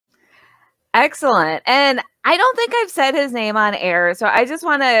Excellent. And I don't think I've said his name on air, so I just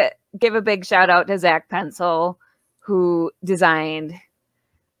want to give a big shout out to Zach Pencil, who designed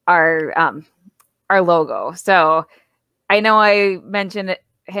our logo. So I know I mentioned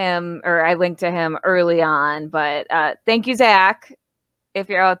him, or I linked to him early on, but thank you, Zach, if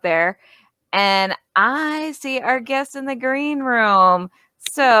you're out there. And I see our guest in the green room.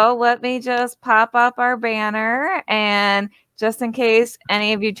 So let me just pop up our banner, and just in case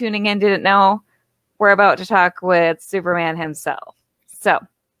any of you tuning in didn't know, we're about to talk with Superman himself. So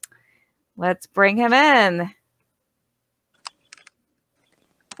let's bring him in.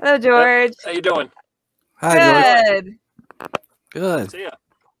 Hello, George. How you doing? Hi, George. Good. Good. See ya.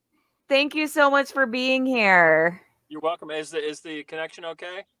 Thank you so much for being here. You're welcome. Is the connection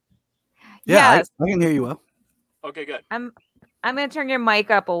okay? Yeah, Yes. I can hear you well. Okay, good. I'm going to turn your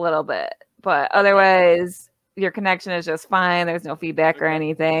mic up a little bit, but otherwise your connection is just fine. There's no feedback or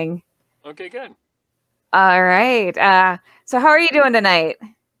anything. Okay, good. All right. So how are you doing tonight?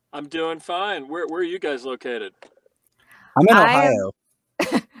 I'm doing fine. Where are you guys located? I'm in Ohio.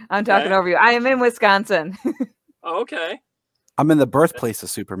 I'm talking over you. I am in Wisconsin. Oh, okay. I'm in the birthplace of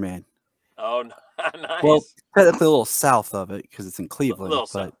Superman. Oh, nice. Well, technically a little south of it because it's in Cleveland, but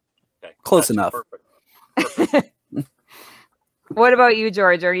south. Okay. close enough. Perfect. What about you,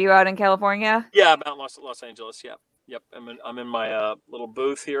 George? Are you out in California? Yeah, I'm out in Los Angeles. Yep. I'm in my little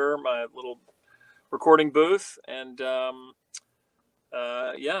booth here, my little recording booth, and I'm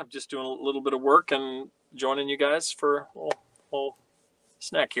just doing a little bit of work and joining you guys for a little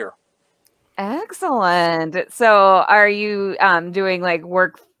snack here. Excellent. So are you doing like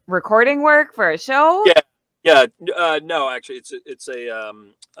recording work for a show? Yeah. No, actually, it's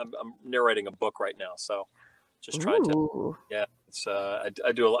I'm narrating a book right now, so just trying to. Yeah, it's I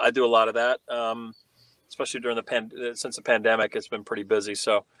do a lot of that, especially during since the pandemic. It's been pretty busy,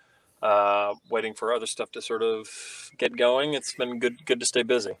 so waiting for other stuff to sort of get going. It's been good to stay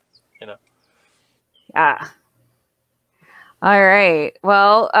busy, you know. Yeah. All right.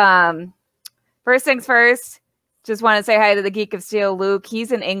 Well, first things first, just want to say hi to the Geek of Steel, Luke.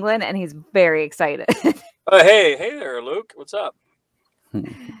 He's in England and he's very excited. Hey there, Luke. What's up?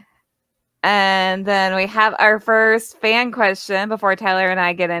 And then we have our first fan question before Tyler and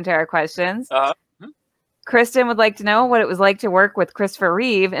I get into our questions. Kristen would like to know what it was like to work with Christopher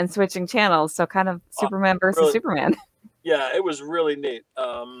Reeve and switching channels. So kind of Superman versus Superman. Yeah, it was really neat.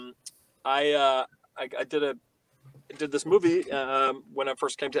 I did this movie when I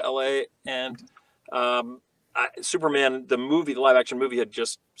first came to LA, and Superman, the live action movie, had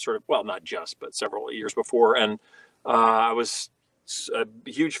just not just, but several years before, and I was a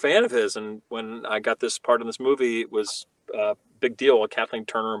huge fan of his. And when I got this part in this movie, it was a big deal with Kathleen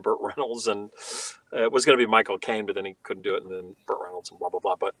Turner and Burt Reynolds, and it was going to be Michael Caine, but then he couldn't do it, and then Burt Reynolds and blah blah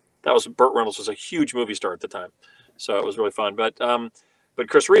blah. But Burt Reynolds was a huge movie star at the time, so it was really fun. But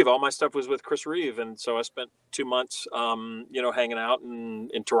Chris Reeve, all my stuff was with Chris Reeve, and so I spent 2 months, hanging out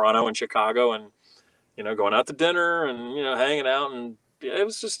in Toronto and Chicago, and going out to dinner and hanging out, and it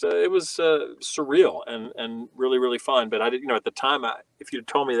was just surreal and really, really fun. But I did, at the time, if you'd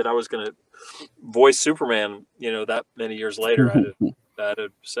told me that I was going to voice Superman, that many years later, I'd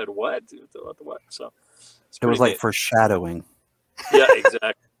have said what? So it was like neat. Foreshadowing. Yeah,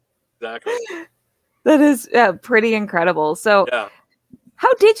 exactly. That is pretty incredible. So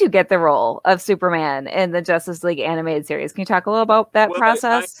how did you get the role of Superman in the Justice League animated series? Can you talk a little about that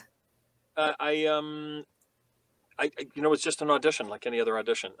process? It was just an audition like any other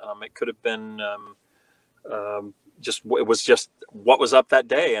audition. It could have been it was just what was up that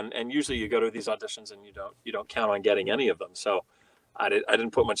day, and usually you go to these auditions and you don't count on getting any of them. So I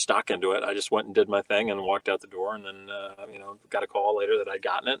didn't put much stock into it. I just went and did my thing and walked out the door, and then got a call later that I'd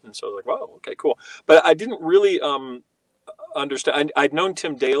gotten it, and so I was like, "Whoa, okay, cool." But I didn't really understand. I'd known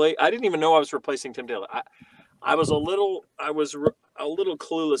Tim Daly. I didn't even know I was replacing Tim Daly. I was a little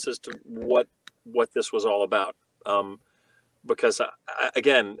clueless as to what this was all about. Because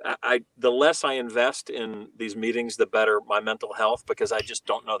the less I invest in these meetings, the better my mental health, because I just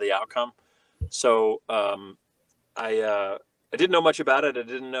don't know the outcome. So I didn't know much about it. I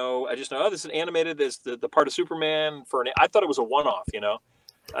just know, this is animated. There's the part of Superman I thought it was a one-off,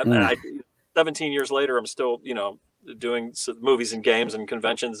 17 years later, I'm still, doing movies and games and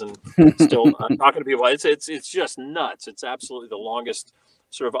conventions and still talking to people. It's just nuts. It's absolutely the longest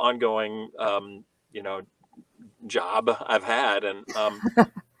sort of ongoing, job I've had. And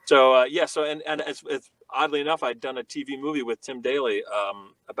so it's oddly enough, I'd done a TV movie with Tim Daly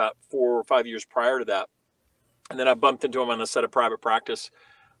about 4 or 5 years prior to that. And then I bumped into him on the set of Private Practice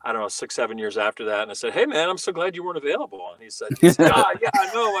I don't know, 6, 7 years after that. And I said, "Hey man, I'm so glad you weren't available." And he said, "God, yeah,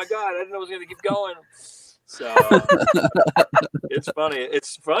 I know, my God, I didn't know I was going to keep going." So it's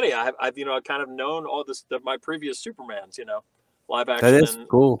funny. I've kind of known all this, my previous Supermans, live action. That is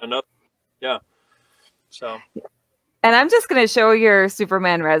cool. Another, yeah. So. And I'm just going to show your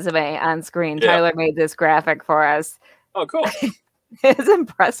Superman resume on screen. Yeah. Tyler made this graphic for us. Oh, cool. It's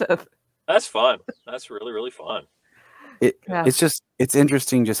impressive. That's fun. That's really, really fun. It's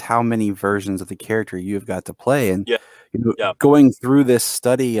interesting just how many versions of the character you've got to play. And yeah. Going through this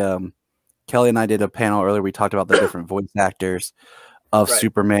study, Kelly and I did a panel earlier. We talked about the different voice actors of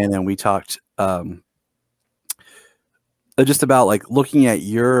Superman, and we talked just about like looking at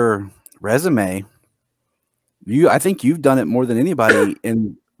your resume. I think you've done it more than anybody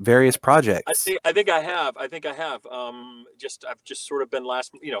in various projects. I think I have. I've just sort of been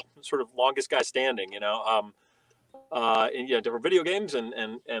sort of longest guy standing, in different video games and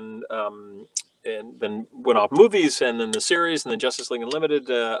then went off movies and then the series and then Justice League Unlimited,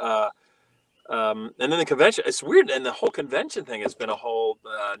 and then the convention. It's weird, and the whole convention thing has been a whole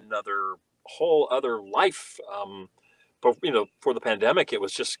other life. But for the pandemic, it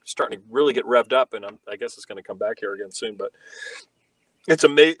was just starting to really get revved up, and I guess it's going to come back here again soon. But it's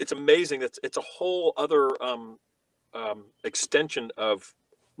amazing that it's a whole other extension of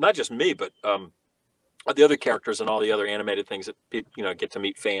not just me, but the other characters and all the other animated things that people get to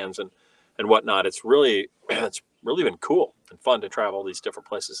meet fans and whatnot. It's really been cool and fun to travel these different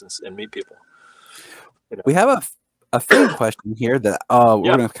places and meet people. We have a fan question here that we're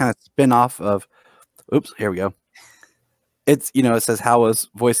going to kind of spin off of. Oops, here we go. It's it says, how was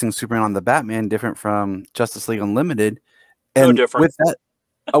voicing Superman on the Batman different from Justice League Unlimited? And no different. With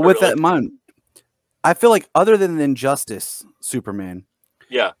that, with that in mind, I feel like other than the Injustice Superman,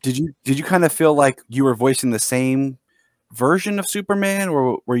 did you kind of feel like you were voicing the same version of Superman,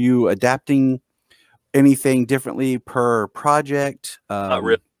 or were you adapting anything differently per project? Not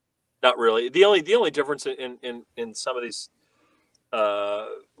really. The only difference in some of these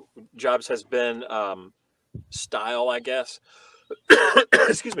jobs has been style, I guess.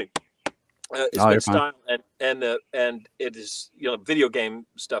 Excuse me. It's been style, and it is video game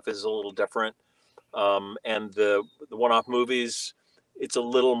stuff is a little different, and the one-off movies, it's a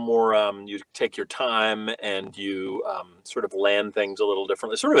little more you take your time and you sort of land things a little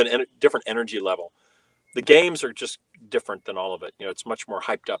differently, sort of a different energy level. The games are just different than all of it. It's much more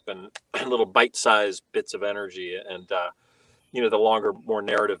hyped up and little bite-sized bits of energy, and the longer, more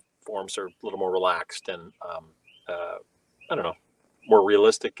narrative forms are a little more relaxed and I don't know, more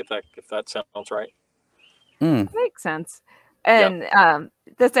realistic, if that sounds right. Makes sense. And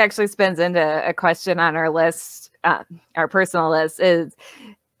this actually spins into a question on our list, our personal list. Is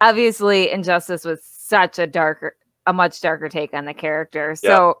obviously Injustice was such a much darker take on the character.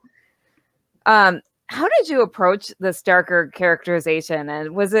 So how did you approach this darker characterization,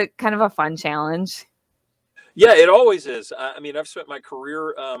 and was it kind of a fun challenge? Yeah, it always is. I mean, I've spent my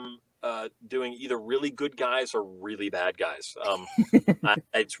career doing either really good guys or really bad guys.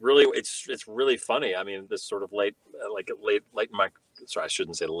 It's really funny. I mean, this sort of late in my, sorry, I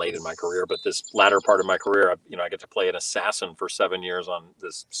shouldn't say late in my career, but this latter part of my career, I get to play an assassin for 7 years on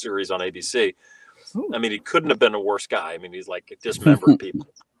this series on ABC. Ooh. I mean, he couldn't have been a worse guy. I mean, he's like dismembered people,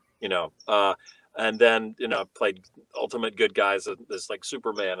 and then, played ultimate good guys as like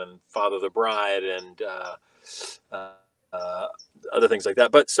Superman and Father of the Bride and other things like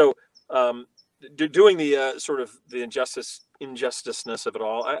that. But so doing the sort of the injusticeness of it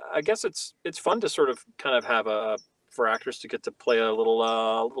all, I guess it's fun to sort of kind of have for actors to get to play a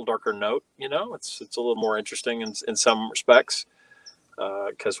little darker note. It's a little more interesting in some respects,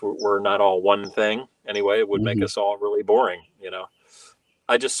 because we're not all one thing anyway. It would make us all really boring.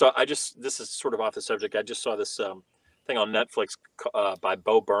 This is sort of off the subject. I just saw this thing on Netflix by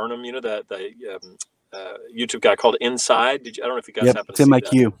Bo Burnham, the YouTube guy called Inside. I don't know if you guys happen to see that.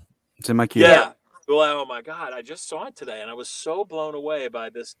 It's in my queue. Yeah. Well, oh my God, I just saw it today, and I was so blown away by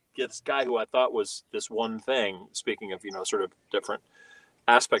this guy who I thought was this one thing. Speaking of, sort of different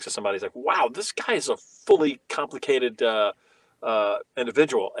aspects of somebody, he's like, wow, this guy is a fully complicated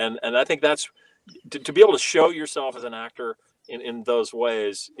individual, and I think that's to be able to show yourself as an actor in those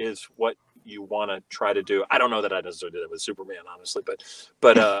ways is what you want to try to do. I don't know that I necessarily did it with Superman, honestly, but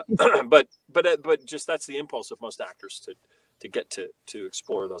just that's the impulse of most actors to get to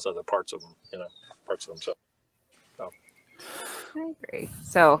explore those other parts of them, parts of themselves. So. I agree.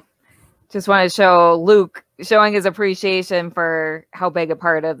 So just want to show Luke showing his appreciation for how big a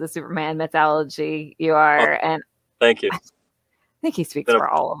part of the Superman mythology you are. And thank you. I think he speaks for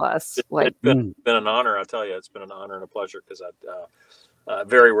all of us. It's been an honor. I'll tell you, it's been an honor and a pleasure, because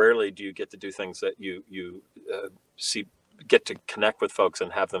very rarely do you get to do things that you get to connect with folks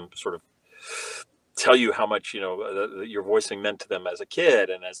and have them sort of tell you how much your voicing meant to them as a kid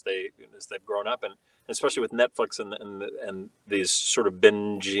and as they've grown up, and especially with Netflix and these sort of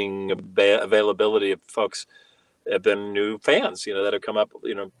binging availability of folks have been new fans that have come up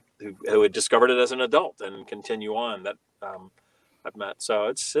who had discovered it as an adult and continue on that I've met. So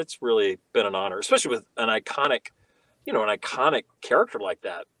it's really been an honor, especially with an iconic character like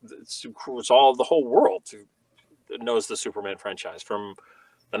that. It's all the whole world knows the Superman franchise from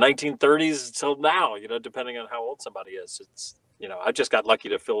the 1930s till now, depending on how old somebody is. It's, I just got lucky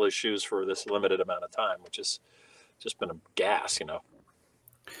to fill his shoes for this limited amount of time, which has just been a gas,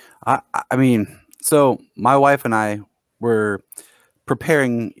 I mean, so my wife and I were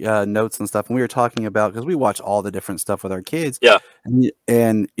preparing notes and stuff, and we were talking about, because we watch all the different stuff with our kids. Yeah.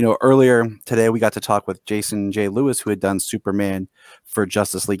 And earlier today we got to talk with Jason J. Lewis, who had done Superman for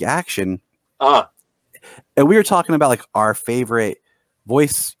Justice League Action. And we were talking about like our favorite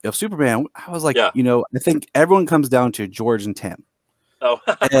voice of Superman. I was like, I think everyone comes down to George and Tim. Oh.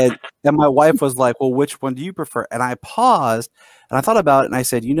 and my wife was like, well, which one do you prefer? And I paused and I thought about it and I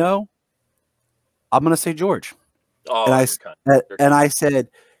said, I'm going to say George. Oh, and I said,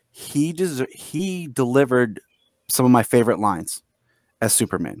 he delivered some of my favorite lines as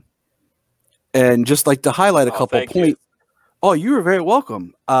Superman. And just like to highlight a couple points. Oh, you were very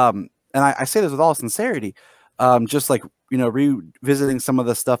welcome. And I say this with all sincerity. Just like, revisiting some of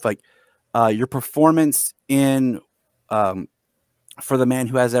the stuff, like your performance in For the Man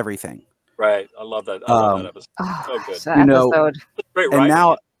Who Has Everything. Right. I love that. I love that episode. So good. Episode. Great writing. And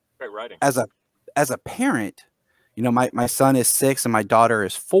now, great writing. As a parent, my son is 6 and my daughter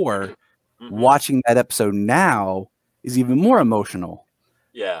is 4. Mm-hmm. Watching that episode now is even more emotional.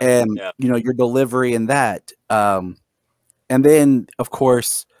 Yeah. And, your delivery in that. And then, of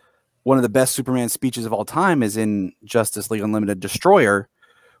course, one of the best Superman speeches of all time is in Justice League Unlimited Destroyer,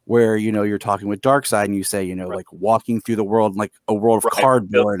 where, you're talking with Darkseid and you say, like walking through the world, like a world of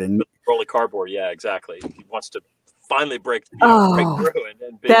cardboard and roll of cardboard. Yeah, exactly. He wants to finally break through.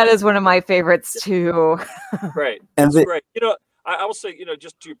 That is one of my favorites too. Right. That's great. I will say,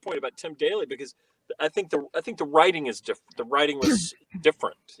 just to your point about Tim Daly, because I think the writing is different. The writing was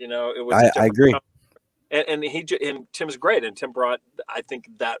different. It was. I agree. And Tim's great, and Tim brought. I think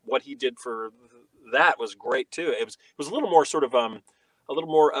that what he did for that was great too. It was a little more sort of I don't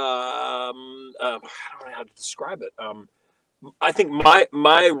know how to describe it. I think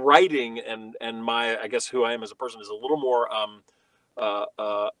my writing and my, I guess, who I am as a person is a little more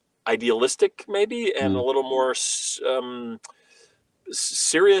idealistic maybe, and a little more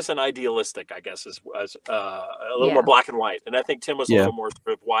serious and idealistic, I guess, is a little more black and white. And I think Tim was a little more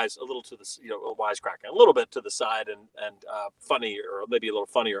sort of wise, a little to the wisecracking, a little bit to the side and funny, or maybe a little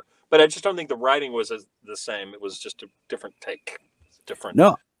funnier. But I just don't think the writing was the same. It was just a different take,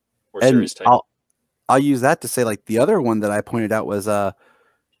 more serious take. I'll use that to say, like, the other one that I pointed out was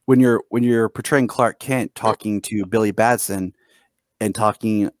when you're portraying Clark Kent talking to Billy Batson and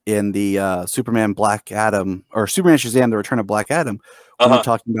talking in the Superman Black Adam, or Superman Shazam: The Return of Black Adam, when you're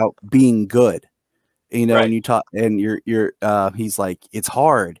talking about being good, right. And you talk, and you're he's like, it's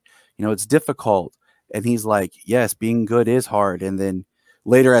hard, it's difficult, and he's like, yes, being good is hard. And then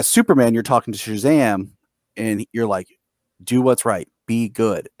later as Superman, you're talking to Shazam, and you're like, do what's right, be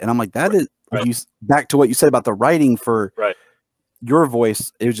good. And I'm like, that is. You, back to what you said about the writing for your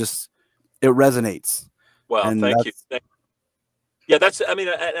voice, it resonates. Well, thank you. Yeah,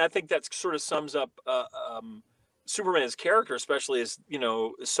 I think that sort of sums up Superman's character, especially as,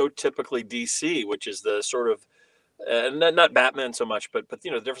 so typically DC, which is the sort of, not Batman so much, but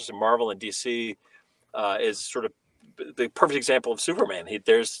the difference in Marvel and DC is sort of the perfect example of Superman.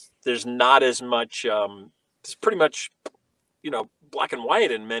 There's not as much, it's pretty much, black and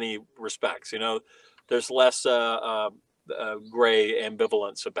white in many respects. There's less gray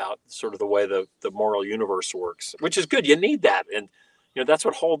ambivalence about sort of the way the moral universe works, which is good. You need that, and that's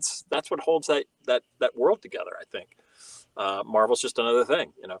what holds that world together. I think Marvel's just another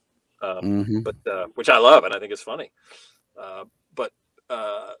thing, but which I love and I think is funny.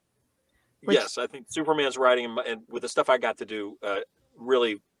 Yes, I think Superman's writing and with the stuff I got to do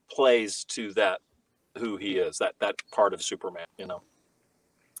really plays to that. Who he is, that part of Superman,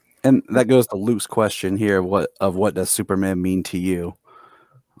 And that goes to Luke's question here: what does Superman mean to you?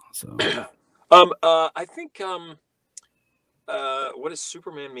 So, I think, what does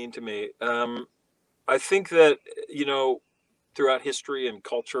Superman mean to me? I think that throughout history and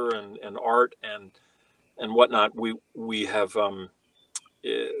culture and art and whatnot, we have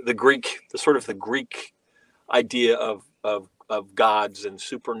the Greek idea of of gods and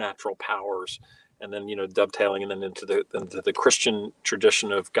supernatural powers, and then dovetailing and then into the Christian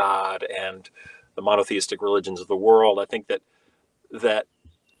tradition of God and the monotheistic religions of the world. I think that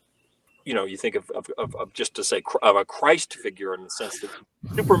you think of just to say of a Christ figure in the sense that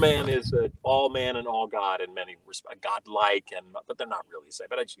Superman is all man and all God in many respects, godlike, but they're not really say.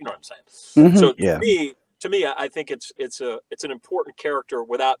 But you know what I'm saying. Mm-hmm. So yeah. To me, I think it's an important character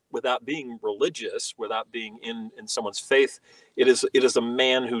without being religious, without being in someone's faith. It is a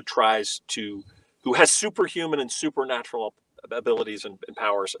man who has superhuman and supernatural abilities and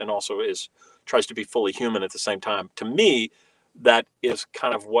powers, and also tries to be fully human at the same time. To me, that is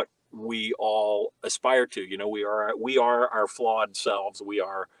kind of what we all aspire to. We are our flawed selves. We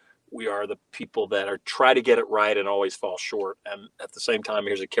are the people that try to get it right and always fall short. And at the same time,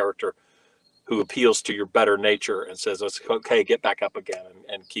 here's a character who appeals to your better nature and says, "It's okay, get back up again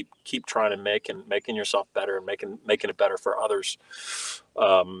and keep trying to making yourself better and making it better for others."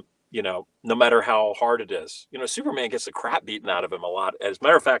 No matter how hard it is. Superman gets the crap beaten out of him a lot. As a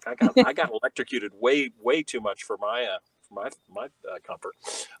matter of fact, I got electrocuted way too much for my comfort.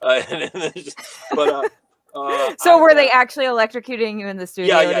 So were they actually electrocuting you in the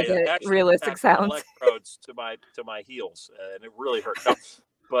studio to get actually, realistic sounds? Electrodes to my heels, and it really hurt. No,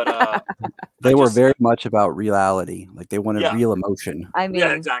 but they were very much about reality. Like they wanted real emotion. I mean,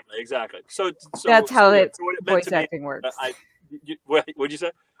 yeah, exactly. So that's how voice acting works. What'd you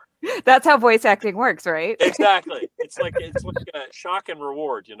say? That's how voice acting works, right? Exactly. It's like a shock and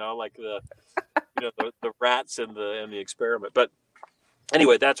reward, like the rats in the experiment. But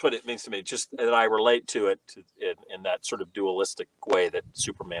anyway, that's what it means to me. Just that I relate to it in that sort of dualistic way that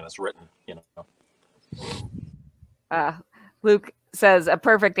Superman is written. Luke says a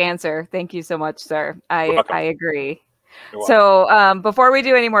perfect answer. Thank you so much, sir. I agree. So before we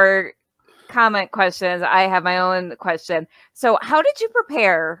do any more comment questions, I have my own question. So how did you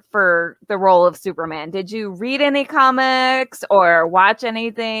prepare for the role of Superman? Did you read any comics or watch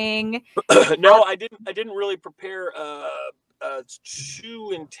anything? No, I didn't really prepare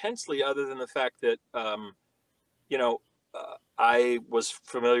too intensely, other than the fact that I was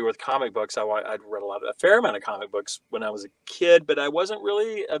familiar with comic books. I'd read a fair amount of comic books when I was a kid, but I wasn't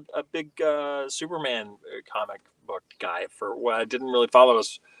really a big Superman comic book guy. I didn't really follow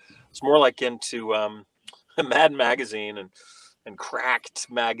us. It's more like into Mad Magazine and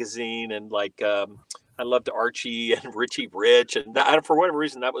Cracked Magazine, and I loved Archie and Richie Rich, and for whatever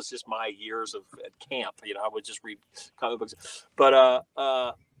reason that was just my years at camp. I would just read comic books. But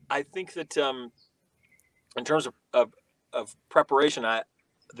I think that in terms of preparation,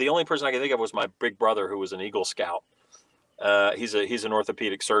 the only person I can think of was my big brother, who was an Eagle Scout. He's an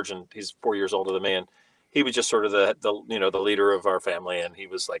orthopedic surgeon. He's 4 years older than me, and he was just sort of the leader of our family, and he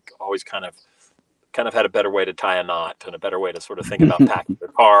was always kind of had a better way to tie a knot and a better way to sort of think about packing the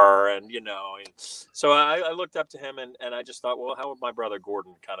car, and so I looked up to him, and I just thought, well, how would my brother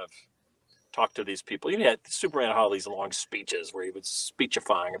Gordon kind of talk to these people? Superman had all these long speeches where he was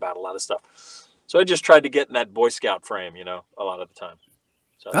speechifying about a lot of stuff. So I just tried to get in that Boy Scout frame, a lot of the time.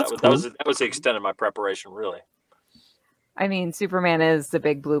 So that was the extent of my preparation, really. I mean, Superman is the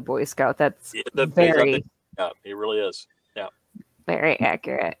big blue Boy Scout. That's he really is. Yeah. Very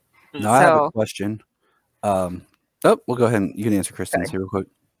accurate. I have a question. We'll go ahead and you can answer Kristen's here real quick.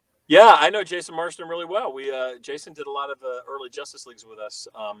 Yeah, I know Jason Marsden really well. Jason did a lot of early Justice Leagues with us.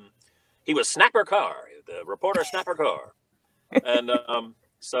 He was Snapper Carr, the reporter Snapper Carr. And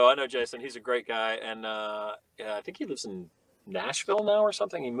so I know Jason. He's a great guy. And I think he lives in Nashville now or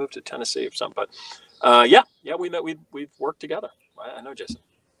something. He moved to Tennessee or something. But we met. We've worked together. I know Jason.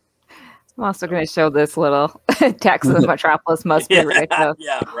 I'm also going to show this little Tax of the Metropolis must be right. So.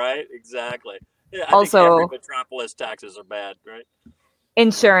 Yeah, right. Exactly. Yeah, I also, think every Metropolis taxes are bad, right?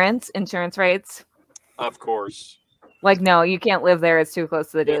 Insurance rates. Of course. No, you can't live there. It's too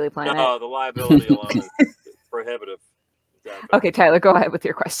close to the Daily Planet. No, the liability alone is prohibitive. Exactly. Okay, Tyler, go ahead with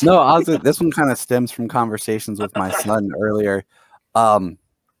your question. No, this one kind of stems from conversations with my son earlier. Do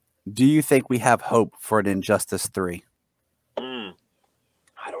you think we have hope for an Injustice 3?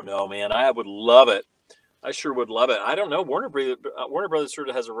 I don't know, man. I would love it. I sure would love it. I don't know. Warner Brothers sort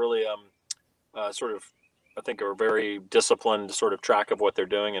of has a really I think a very disciplined sort of track of what they're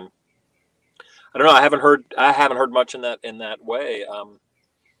doing, and I don't know. I haven't heard much in that way.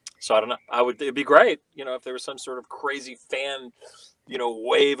 So I don't know. It'd be great, if there was some sort of crazy fan,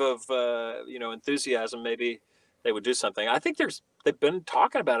 wave of enthusiasm. Maybe they would do something. I think they've been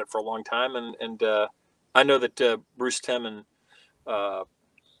talking about it for a long time, and I know that Bruce Timm and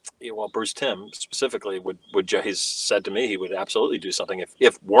Bruce Timm specifically he's said to me he would absolutely do something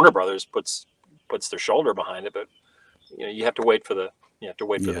if Warner Brothers puts their shoulder behind it. But you have to wait for the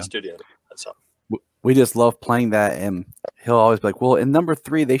studio. That's all. We just love playing that, and he'll always be like, well, in number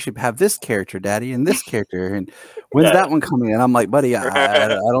 3 they should have this character, Daddy, and this character, and when's that one coming in? I'm like, buddy, I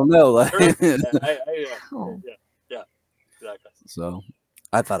don't know. Yeah, exactly. So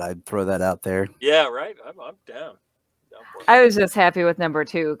I thought I'd throw that out there. Yeah, right. I'm down. I was just happy with number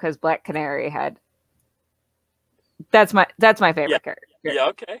 2 because Black Canary had. That's my favorite character. Yeah.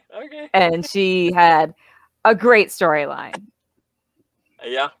 Okay. And she had a great storyline.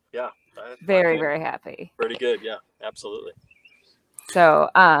 Yeah. Very, very happy. Pretty good. Yeah, absolutely. So,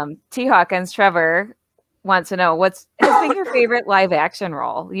 T. Hawkins, Trevor wants to know has been your favorite live action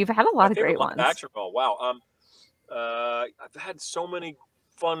role? You've had a lot of great ones. Live action role. Wow. I've had so many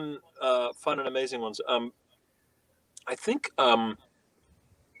fun and amazing ones. I think the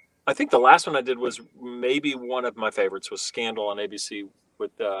last one I did was maybe one of my favorites was Scandal on ABC with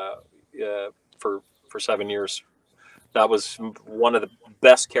for 7 years. That was one of the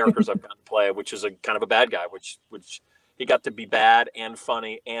best characters I've gotten to play, which is a kind of a bad guy, which he got to be bad and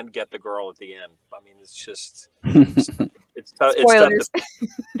funny and get the girl at the end. I mean, it's just it's tough. Spoilers.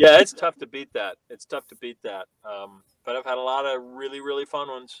 It's tough to beat that. But I've had a lot of really, really fun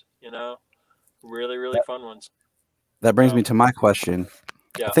ones. Really, really fun ones. That brings me to my question.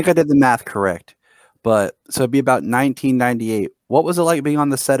 Yeah. I think I did the math correct, but so it'd be about 1998. What was it like being on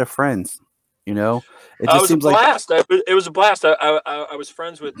the set of Friends? It just seems like it was a blast. I was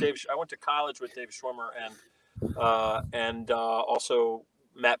friends with Dave. I went to college with Dave Schwimmer, and also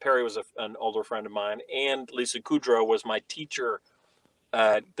Matt Perry was an older friend of mine, and Lisa Kudrow was my teacher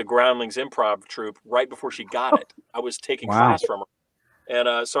at the Groundlings Improv Troupe right before she got it. I was taking class from her.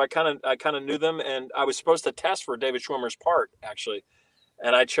 And so I kind of knew them, and I was supposed to test for David Schwimmer's part, actually.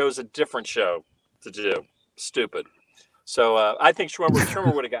 And I chose a different show to do. Stupid. So I think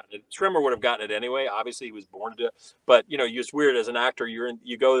Schwimmer would have gotten it. Schwimmer would have gotten it anyway. Obviously, he was born to do it. But, it's weird as an actor.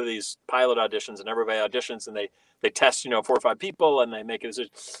 You go to these pilot auditions, and everybody auditions, and they test, 4 or 5 people, and they make a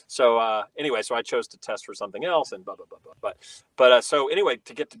decision. So anyway, so I chose to test for something else, and blah, blah, blah, blah. But so anyway,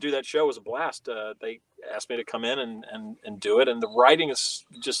 to get to do that show was a blast. They asked me to come in and do it. And the writing is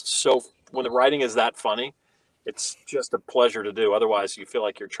just when the writing is that funny, it's just a pleasure to do. Otherwise, you feel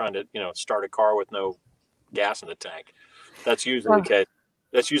like you're trying to, start a car with no gas in the tank. That's usually the case.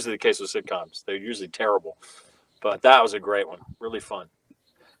 That's usually the case with sitcoms. They're usually terrible. But that was a great one. Really fun.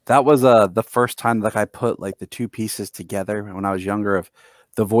 That was the first time that I put like the 2 pieces together when I was younger of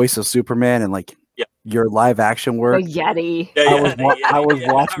the voice of Superman and like your live action work. The Yeti.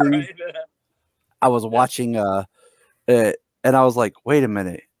 I was watching it, and I was like, wait a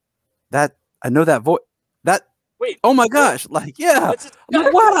minute. I know that voice. Wait. Oh my gosh. Like, yeah. I'm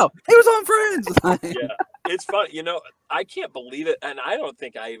like, wow. He was on Friends. Yeah. It's fun. I can't believe it. And I don't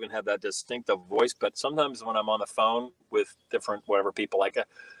think I even have that distinctive voice, but sometimes when I'm on the phone with different, whatever people like, an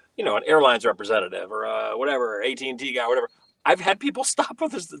airlines representative or whatever, AT&T guy, whatever, I've had people stop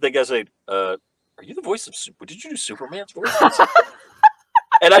with us. They guys say, are you the voice of did you do Superman's voice?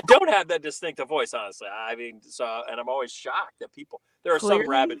 And I don't have that distinctive voice, honestly. I mean, and I'm always shocked that there are some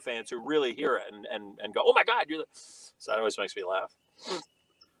rabid fans who really hear it and go, oh my God, so that always makes me laugh.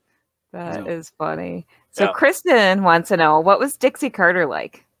 That is funny. So Kristen wants to know, what was Dixie Carter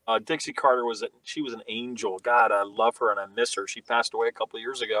like? Dixie Carter she was an angel. God, I love her and I miss her. She passed away a couple of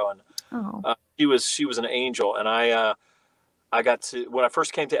years ago, and she was an angel. And I got to, when I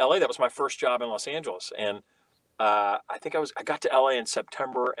first came to LA, that was my first job in Los Angeles. And I think I got to LA in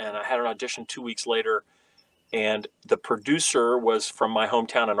September, and I had an audition 2 weeks later. And the producer was from my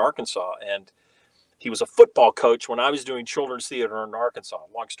hometown in Arkansas, and he was a football coach when I was doing children's theater in Arkansas.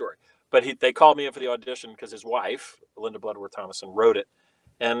 Long story. But they called me in for the audition because his wife, Linda Bloodworth Thomason, wrote it.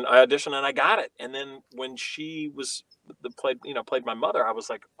 And I auditioned and I got it. And then when she played my mother, I was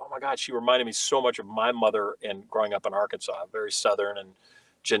like, oh my God, she reminded me so much of my mother and growing up in Arkansas, very Southern and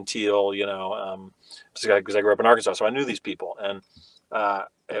genteel, because I grew up in Arkansas. So I knew these people. And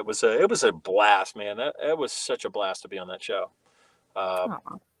it was a blast, man. It was such a blast to be on that show.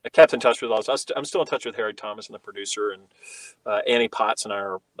 I kept in touch with I'm still in touch with Harry Thomas and the producer, and Annie Potts and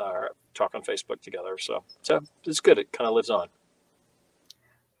I are talk on Facebook together. So it's good. It kind of lives on.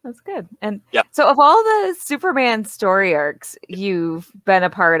 That's good. And so of all the Superman story arcs you've been a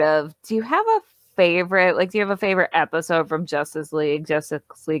part of, do you have a favorite? Like, do you have a favorite episode from Justice League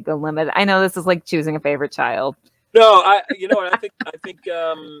Unlimited? I know this is like choosing a favorite child. No, I think,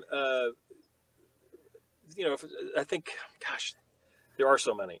 gosh, there are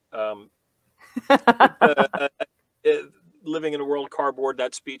so many. Living in a World Cardboard,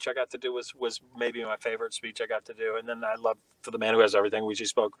 that speech I got to do was maybe my favorite speech I got to do. And then I loved For the Man Who Has Everything, which you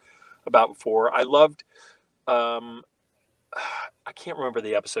spoke about before. I loved I can't remember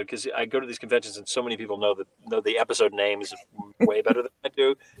the episode because I go to these conventions and so many people know the episode names way better than I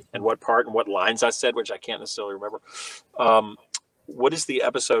do, and what part and what lines I said, which I can't necessarily remember. What is the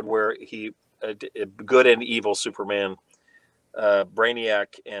episode where he, good and evil Superman,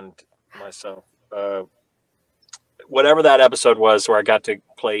 Brainiac and myself, whatever that episode was where I got to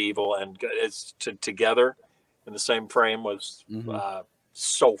play evil and it's together in the same frame was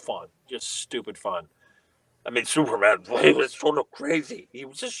so fun, just stupid fun. I mean, Superman, he was sort of crazy. He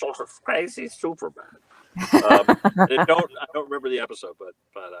was just sort of crazy Superman. I don't remember the episode, but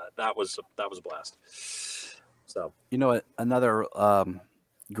that was a blast. So another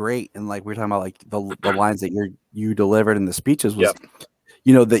great, and like we were talking about, like the lines that you delivered in the speeches was,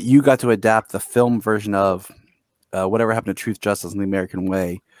 that you got to adapt the film version of Whatever Happened to Truth, Justice, and the American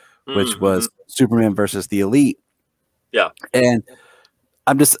Way, which was Superman versus the Elite. Yeah, and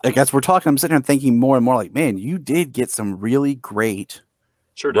I'm just, I guess we're talking, I'm sitting here thinking more and more like, man, you did get some really great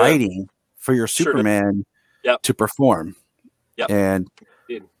writing for your Superman to perform. Yeah. And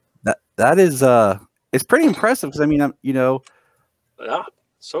that is, it's pretty impressive because, I mean,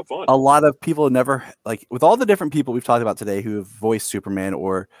 so fun. A lot of people never, like, with all the different people we've talked about today who have voiced Superman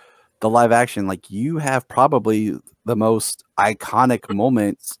or the live action, like, you have probably the most iconic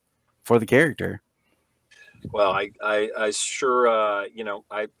moments for the character. Well, I sure, I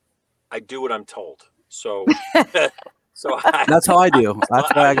do what I'm told. So, that's how I do.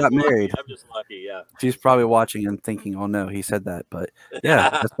 That's why I got married. I'm just lucky. Yeah. She's probably watching and thinking, "Oh no, he said that." But yeah,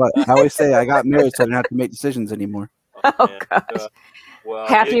 that's what I always say. I got married, so I didn't have to make decisions anymore. Oh gosh. Well,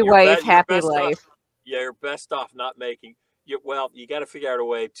 happy wife, happy life. You're best off not making. You got to figure out a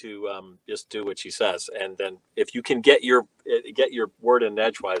way to just do what she says, and then if you can get your word in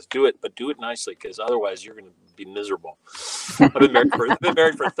edgewise, do it, but do it nicely, because otherwise you're going to be miserable. I've been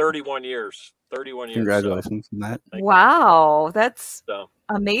married for 31 years. 31 years. Congratulations on that. Wow, that's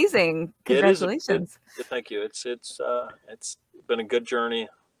amazing. Congratulations. Thank you. It's been a good journey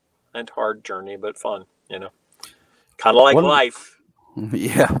and hard journey, but fun. Kind of like life.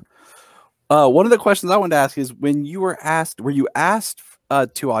 Yeah. One of the questions I wanted to ask is, when you were asked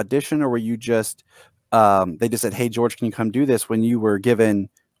to audition, or were you just, they just said, "Hey, George, can you come do this?" When you were given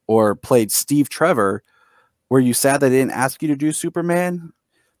or played Steve Trevor, were you sad they didn't ask you to do Superman?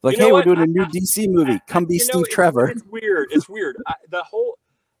 Like, hey, we're doing a new DC movie. Come be Steve Trevor. It's weird.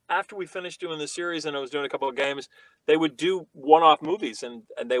 After we finished doing the series and I was doing a couple of games, they would do one-off movies and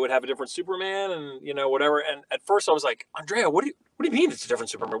they would have a different Superman and whatever. And at first I was like, Andrea, what do you mean it's a different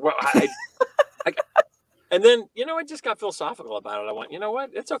Superman? Well, and then I just got philosophical about it. I went, you know what?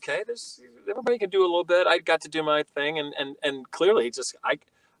 It's okay. Everybody can do a little bit. I got to do my thing, and clearly it's just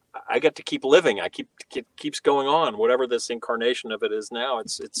I get to keep living. Keeps going on. Whatever this incarnation of it is now,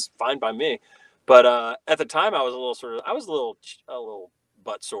 it's fine by me. But at the time, I was a little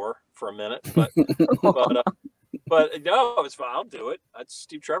butt sore for a minute. But but no, it was fine. I'll do it. That's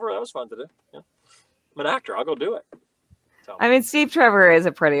Steve Trevor. That was fun to do. Yeah. I'm an actor. I'll go do it. So. I mean, Steve Trevor is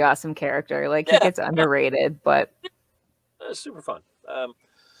a pretty awesome character. Like, he gets underrated, but it's super fun.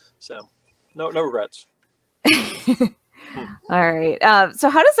 So no regrets. All right. So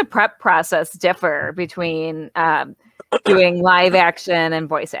how does the prep process differ between doing live action and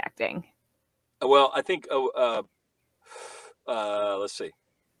voice acting? Well, I think, let's see.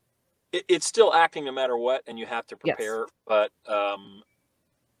 It's still acting no matter what, and you have to prepare. Yes. But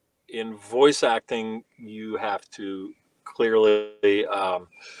in voice acting, you have to clearly,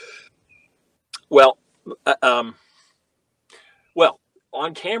 well,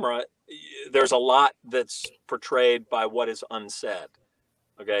 on camera, there's a lot that's portrayed by what is unsaid.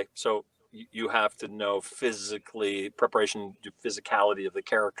 Okay, so you have to know physicality of the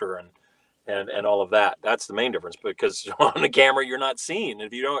character and all of that. That's the main difference, because on the camera you're not seen.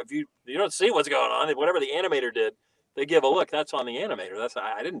 If you don't see what's going on, whatever the animator did, they give a look. That's on the animator.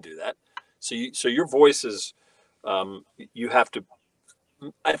 I didn't do that. So your voice is, you have to,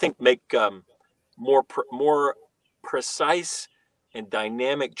 I think, make more precise and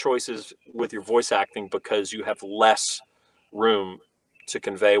dynamic choices with your voice acting, because you have less room to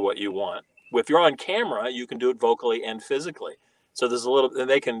convey what you want. If you're on camera, you can do it vocally and physically. So there's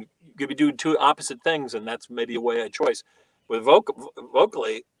you could be doing two opposite things, and that's maybe a choice. With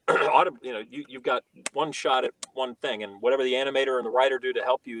vocally, you've got one shot at one thing, and whatever the animator and the writer do to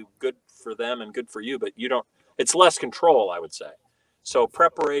help you, good for them and good for you, but it's less control, I would say. So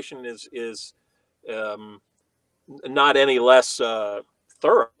preparation is not any less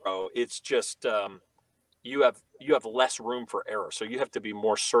thorough. It's just you have less room for error, so you have to be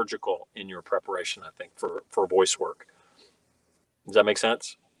more surgical in your preparation, I think, for voice work. Does that make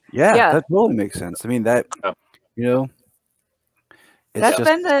sense? Yeah, that totally makes sense. I mean, that That's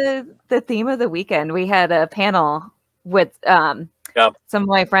been the theme of the weekend. We had a panel with some of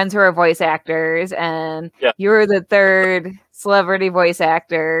my friends who are voice actors, and you were the third celebrity voice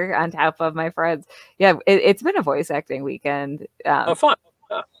actor on top of my friends. Yeah, it's been a voice acting weekend. Fun.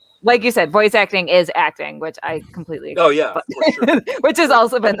 Like you said, voice acting is acting, which I completely agree. Oh yeah, for sure. Which has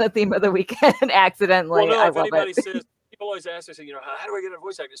also been the theme of the weekend. Accidentally, well, no, I if love anybody it. Says, people always ask me, how do I get a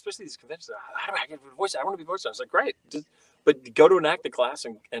voice actor? Especially these conventions. How do I get a voice? I want to be a voice actor. I was like, great, but go to an acting class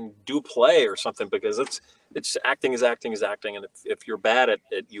and do a play or something, because it's acting is acting is acting, and if you're bad at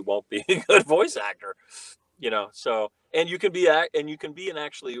it, you won't be a good voice actor. So and you can be an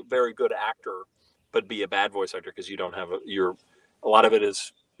actually very good actor, but be a bad voice actor because you don't have a lot of it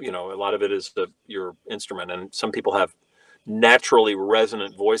is your instrument, and some people have naturally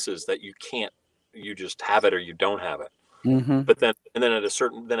resonant voices that you just have it or you don't have it. Mm-hmm. But then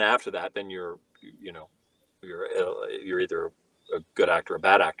after that, then you're either a good actor or a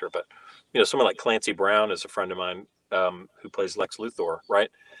bad actor. But someone like Clancy Brown is a friend of mine who plays Lex Luthor, right?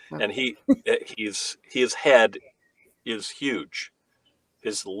 And his head is huge.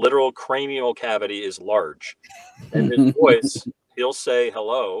 His literal cranial cavity is large, and his voice, he'll say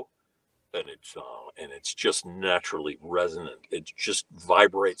hello, and it's just naturally resonant. It just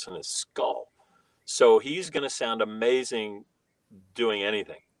vibrates in his skull. So he's going to sound amazing doing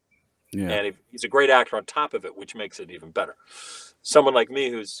anything. Yeah. And he's a great actor on top of it, which makes it even better. Someone like me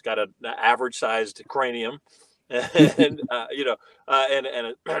who's got an average-sized cranium, and I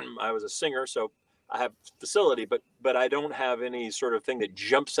was a singer, so I have facility, but I don't have any sort of thing that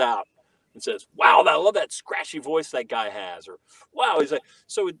jumps out and says, "Wow, I love that scratchy voice that guy has," or "Wow, he's like."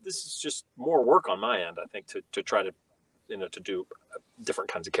 So this is just more work on my end, I think, to try to to do different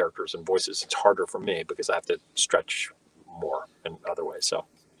kinds of characters and voices. It's harder for me because I have to stretch more in other ways. So,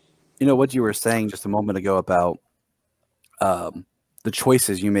 what you were saying just a moment ago about the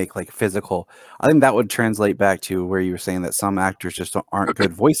choices you make, like physical, I think that would translate back to where you were saying that some actors just aren't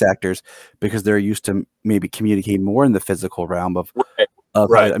good voice actors because they're used to maybe communicating more in the physical realm of.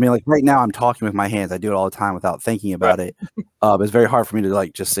 Right. I mean, like right now I'm talking with my hands. I do it all the time without thinking about it. It's very hard for me to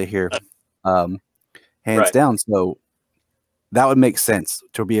like just sit here, hands down. So that would make sense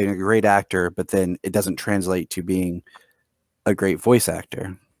to being a great actor, but then it doesn't translate to being a great voice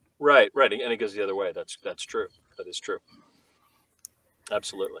actor. Right. And it goes the other way. That's true. That is true.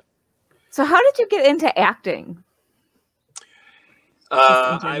 Absolutely. So how did you get into acting?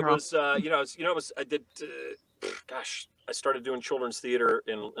 I started doing children's theater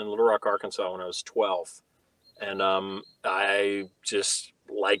in Little Rock, Arkansas when I was 12. And I just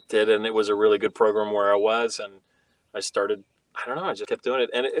liked it. And it was a really good program where I was. And I started, I just kept doing it.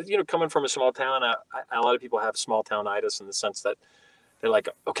 And, coming from a small town, a lot of people have small townitis in the sense that they're like,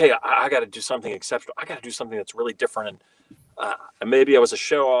 okay, I got to do something exceptional. I got to do something that's really different. And maybe I was a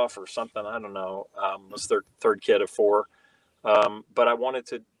show off or something. I don't know. I was third kid of four. But I wanted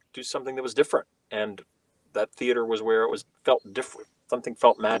to do something that was different. And that theater was where felt different. Something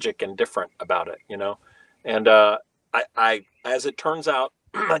felt magic and different about it, And I as it turns out,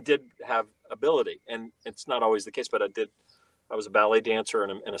 I did have ability, and it's not always the case, but I was a ballet dancer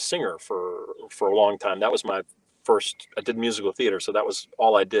and a singer for a long time. That was my first. I did musical theater, so that was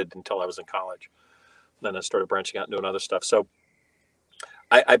all I did until I was in college. Then I started branching out and doing other stuff. So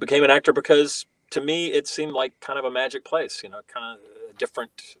I became an actor because to me it seemed like kind of a magic place, kind of a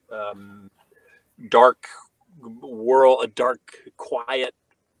different, dark world, a dark, quiet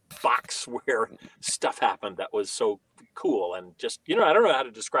box where stuff happened that was so cool. And just, I don't know how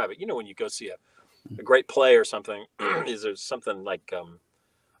to describe it. When you go see a great play or something, is there something like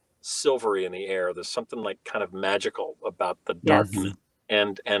silvery in the air? There's something like kind of magical about the darkness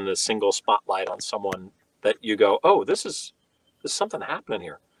and the single spotlight on someone that you go, oh, there's something happening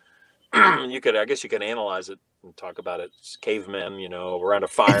here. I guess you could analyze it and talk about it as cavemen, around a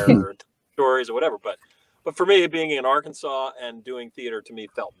fire or stories or whatever. But for me, being in Arkansas and doing theater to me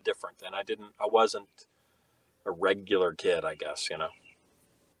felt different. And I wasn't a regular kid, I guess,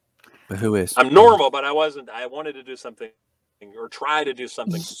 But who is? I'm normal, but I wasn't. I wanted to do something or try to do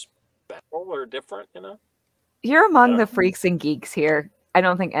something special or different, You're among the freaks and geeks here. I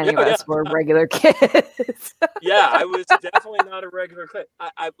don't think any of us were regular kids. Yeah, I was definitely not a regular kid.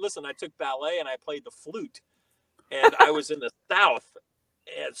 Listen, I took ballet and I played the flute, and I was in the South.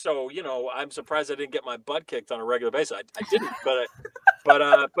 And so, I'm surprised I didn't get my butt kicked on a regular basis. I didn't,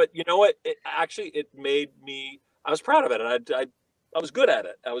 but you know what? It made me. I was proud of it, and I was good at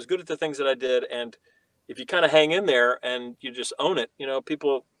it. I was good at the things that I did, and if you kind of hang in there and you just own it,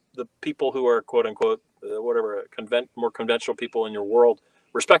 the people who are quote unquote more conventional people in your world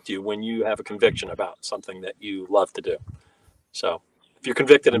respect you when you have a conviction about something that you love to do. So If you're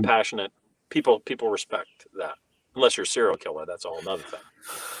convicted and passionate, people respect that. Unless you're a serial killer, that's a whole other thing.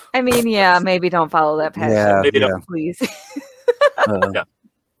 I mean, yeah, maybe don't follow that passion. Maybe don't, please.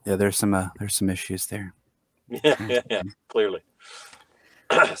 Yeah, there's some issues there. Yeah, clearly.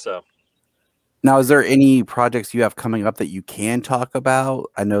 So now, is there any projects you have coming up that you can talk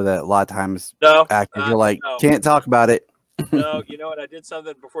about? I know that a lot of times actors are like, can't talk about it. No, you know what? I did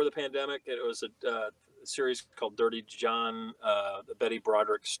something before the pandemic. It was a series called Dirty John, the Betty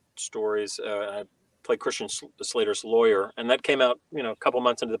Broderick stories. I played Christian Slater's lawyer, and that came out, a couple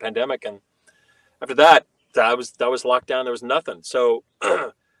months into the pandemic. And after that, that was locked down. There was nothing. So,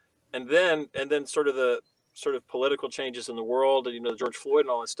 and then sort of political changes in the world, and George Floyd and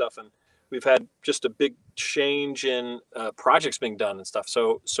all that stuff, and we've had just a big change in projects being done and stuff.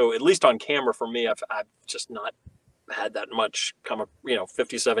 So at least on camera for me, I've just not had that much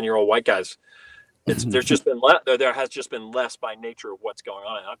 57-year-old white guys. There has just been less by nature of what's going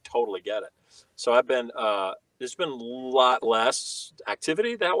on, and I totally get it. So there's been a lot less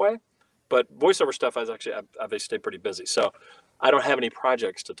activity that way, but voiceover stuff I've stayed pretty busy. So I don't have any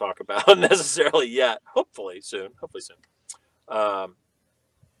projects to talk about necessarily yet. Hopefully soon. Don't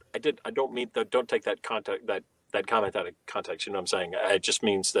take that comment out of context. You know what I'm saying? It just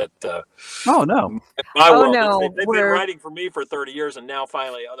means that. Oh no! My world, they've been writing for me for 30 years, and now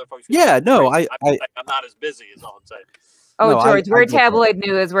finally other folks. Yeah, no, I'm not as busy. Is all I'm saying. Oh, no, George, we're tabloid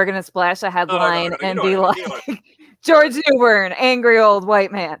news. We're gonna splash a headline and be like, George Newbern, angry old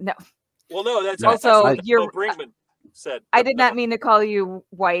white man. No. Well, no, that's also you're. Brinkman said. I did not mean to call you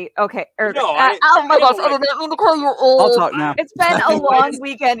white. Okay. Oh my gosh, I did not mean to call you old. I'll talk now. It's been a long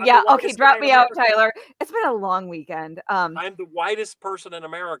weekend. Yeah. Okay. Drop me out, Tyler. It's been a long weekend. I'm the whitest person in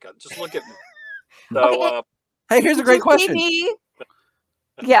America. Just look at me. So, hey, here's a great question.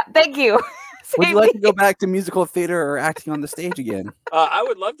 Yeah. Thank you. Would you like to go back to musical theater or acting on the stage again? I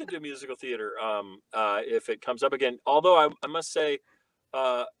would love to do musical theater if it comes up again. Although I must say,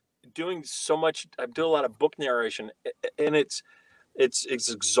 doing so much, I do a lot of book narration, and it's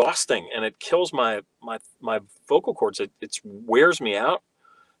exhausting, and it kills my vocal cords. It wears me out.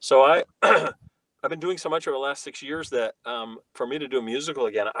 So I've been doing so much over the last 6 years that for me to do a musical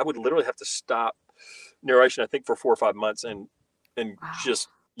again, I would literally have to stop narration, I think, for 4 or 5 months and just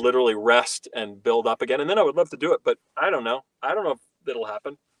literally rest and build up again. And then I would love to do it, but I don't know if it'll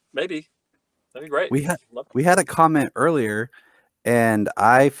happen. Maybe. That'd be great. We had a comment earlier, and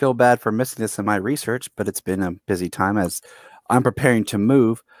I feel bad for missing this in my research, but it's been a busy time as I'm preparing to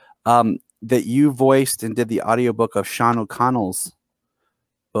move, that you voiced and did the audiobook of Sean O'Connell's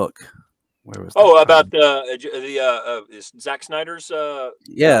book. Where was about Zack Snyder's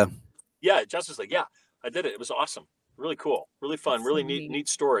yeah, Justice League. Yeah, I did it. It was awesome. Really cool. Really fun. Really neat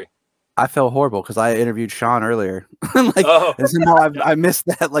story. I felt horrible because I interviewed Sean earlier. And somehow I missed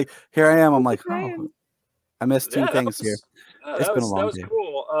that. Like, here I am. I'm like, I missed two things here. It's been a long day. That was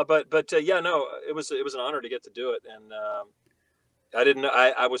cool. But it was an honor to get to do it. And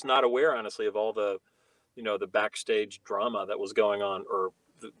I was not aware, honestly, of all the, the backstage drama that was going on, or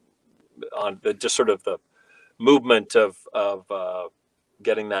just sort of the movement of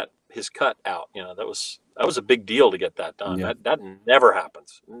getting his cut out. That was a big deal to get that done. Yeah. That never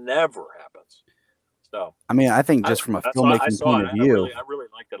happens. So I mean, I think just from a filmmaking point of view, I really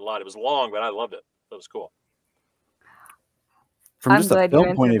liked it a lot. It was long, but I loved it. It was cool. From just a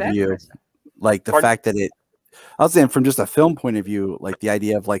film point of view, like the fact that I was saying, from just a film point of view, like the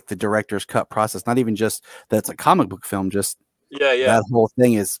idea of like the director's cut process, not even just that it's a comic book film, just that whole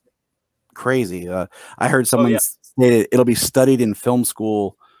thing is crazy. I heard someone stated it'll be studied in film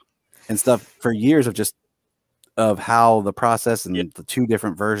school and stuff for years of how the process and the two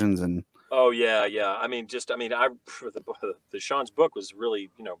different versions and. Oh yeah. The Sean's book was really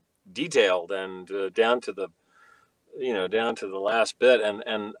detailed and down to the last bit,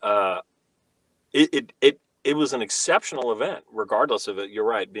 and it was an exceptional event, regardless of it. You're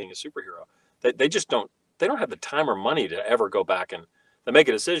right, being a superhero, they just don't have the time or money to ever go back and they make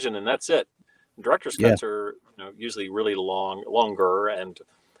a decision and that's it. Director's cuts are usually really longer,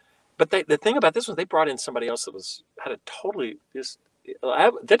 but the thing about this was they brought in somebody else that had a totally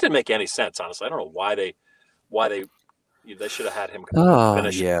that didn't make any sense, honestly. I don't know why they should have had him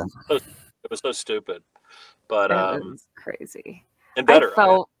finish. Yeah, it was so stupid, but that was crazy and better.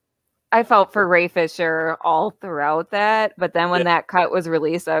 I felt for Ray Fisher all throughout that, but then when that cut was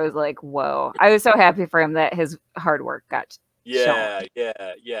released, I was like, whoa. I was so happy for him that his hard work got shown.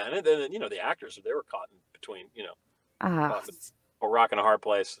 And then the actors, they were caught in between a rock and a hard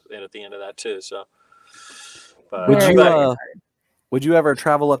place, and at the end of that too. So, would you would you ever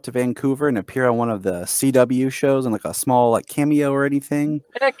travel up to Vancouver and appear on one of the CW shows and like a small like cameo or anything?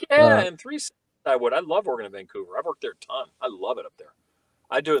 Heck yeah, in 3 seconds I would. I love working in Vancouver. I've worked there a ton. I love it up there.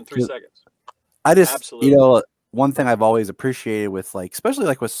 I do it in 3 seconds. I just, Absolutely. you know, one thing I've always appreciated with like, especially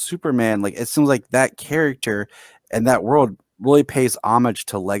like with Superman, like it seems like that character and that world really pays homage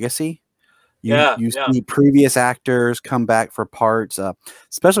to legacy. You see previous actors come back for parts,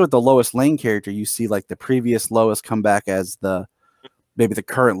 especially with the Lois Lane character. You see like the previous Lois come back as maybe the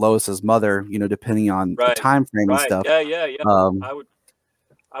current Lois's mother, you know, depending on the time frame and stuff. Yeah.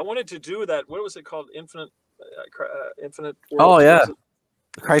 I wanted to do that. What was it called? Infinite World? Oh yeah,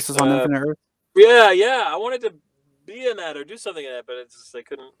 Crisis on Infinite Earth. Yeah. I wanted to be in that or do something in that, but it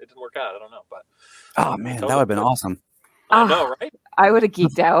didn't work out. I don't know, but oh man, that would have been awesome. I know, right? I would have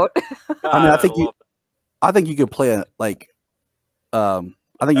geeked out. I mean, I think you could play I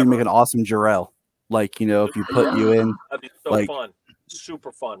think you'd make an awesome Jor-El. Like, you know, if you put you in, that'd be so fun,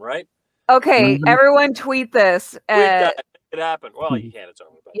 super fun, right? Okay, everyone tweet this. Tweet that. Make it happen. Well, you can't. It's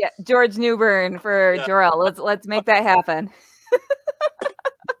only. But... Yeah, George Newbern for Jor-El. Let's make that happen.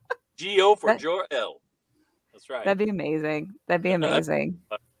 G.O. for Jor-El. That's right. That'd be amazing. That'd be amazing.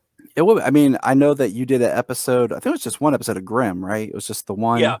 It would. I mean, I know that you did an episode. I think it was just one episode of Grimm, right? It was just the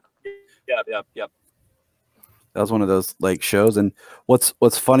one. Yeah. That was one of those like shows. And what's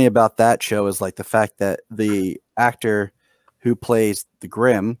funny about that show is like the fact that the actor who plays the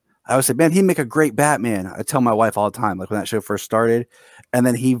Grimm, I always say, man, he'd make a great Batman. I tell my wife all the time, like when that show first started, and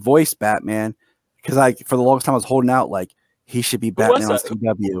then he voiced Batman because for the longest time I was holding out like he should be Batman on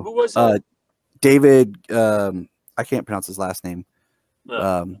CW. Who was that? David. I can't pronounce his last name.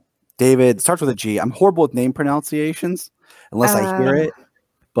 No. David starts with a G. I'm horrible with name pronunciations unless I hear it.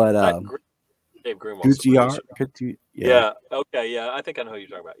 But Dave Green. Yeah. Okay. Yeah. I think I know who you're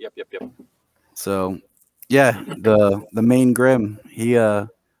talking about. Yep. So, yeah, the main Grimm. The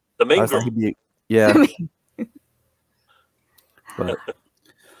main Grimm. Yeah. But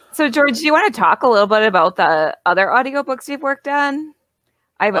so, George, do you want to talk a little bit about the other audiobooks you've worked on?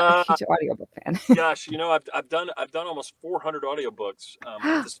 I'm a huge audiobook fan. Gosh, you know, I've done almost 400 audiobooks,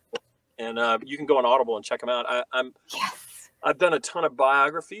 and you can go on Audible and check them out. I've done a ton of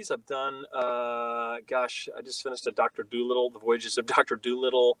biographies. I've done, I just finished a Dr. Dolittle, The Voyages of Dr.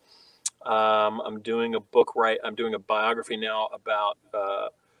 Dolittle. I'm doing a book I'm doing a biography now about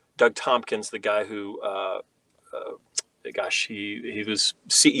Doug Tompkins, the guy who, he was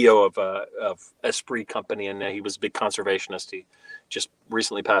CEO of Esprit Company, and he was a big conservationist. He just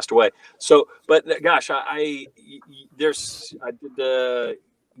recently passed away. So, but gosh, I did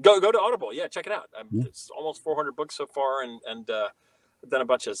go to Audible. Yeah, check it out. It's almost 400 books so far, and I've done a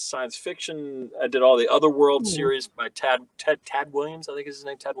bunch of science fiction. I did all the Otherworld series by Tad Williams. I think is his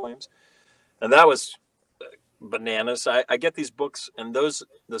name, Tad Williams, and that was bananas. I get these books, and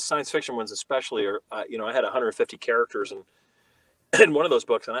the science fiction ones especially are. I had 150 characters in one of those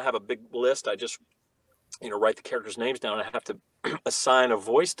books, and I have a big list. I just write the characters' names down. And I have to assign a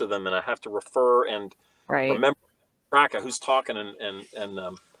voice to them, and I have to refer and remember track of who's talking and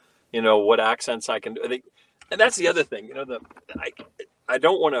what accents I can do. And that's the other thing. I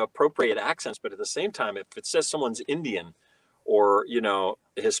don't want to appropriate accents, but at the same time, if it says someone's Indian or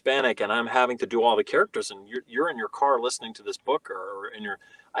Hispanic, and I'm having to do all the characters, and you're in your car listening to this book, or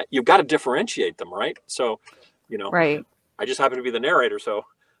you've got to differentiate them, right? So, right. I just happen to be the narrator, so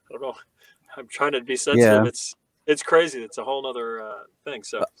I don't know. I'm trying to be sensitive. Yeah. It's crazy. It's a whole nother thing.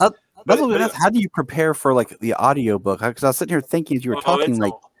 So, how do you prepare for like the audiobook? Because I was sitting here thinking as you were talking,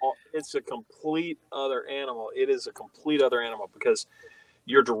 it's a complete other animal. It is a complete other animal because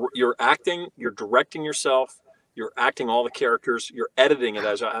you're acting, you're directing yourself, you're acting all the characters, you're editing it.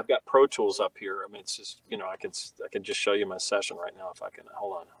 As I've got Pro Tools up here. I mean, it's just I can just show you my session right now if I can.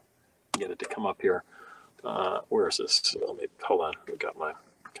 Hold on, get it to come up here. Where is this? Hold on. I've got my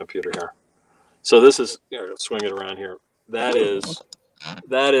computer here. So this is, swing it around here. That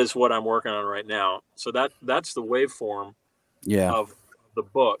is what I'm working on right now. So that's the waveform of the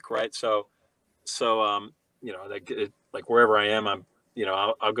book, right? So like wherever I am,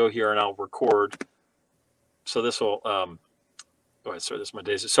 I'll go here and I'll record. So this will, this is my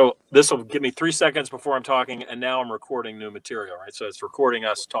daisy. So this will give me 3 seconds before I'm talking, and now I'm recording new material, right? So it's recording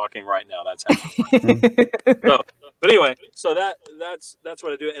us talking right now. That's happening. But anyway, so that's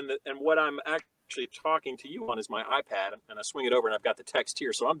what I do, and what I'm actually talking to you on is my iPad, and I swing it over, and I've got the text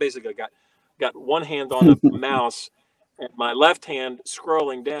here. So I'm basically got one hand on the mouse, and my left hand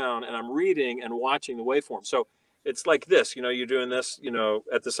scrolling down, and I'm reading and watching the waveform. So it's like this, you're doing this,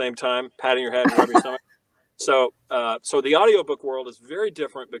 at the same time, patting your head and rubbing your stomach. So the audiobook world is very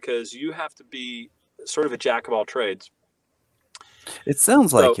different because you have to be sort of a jack of all trades. It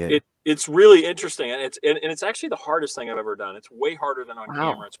sounds like it. It's really interesting, and it's actually the hardest thing I've ever done. It's way harder than on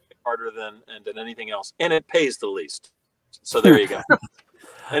camera. It's way harder than anything else, and it pays the least. So there you go.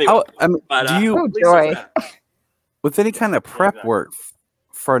 Anyway, do you with any kind of prep work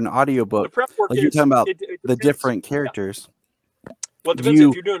for an audiobook? The prep work, like you're talking about the different characters. Yeah. Well, it depends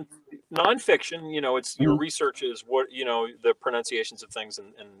if you're doing nonfiction. It's your research is what the pronunciations of things,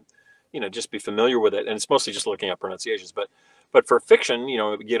 and just be familiar with it. And it's mostly just looking up pronunciations, But for fiction,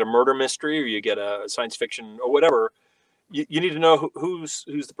 you get a murder mystery or you get a science fiction or whatever, you need to know who's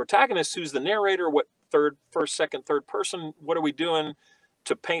the protagonist, who's the narrator, what first, second, third person, what are we doing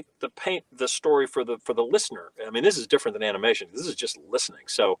to paint the story for the listener. I mean, this is different than animation. This is just listening.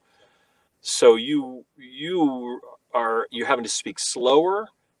 So you're having to speak slower.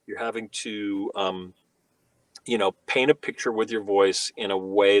 You're having to paint a picture with your voice in a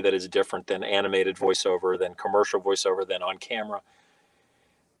way that is different than animated voiceover, than commercial voiceover, than on camera.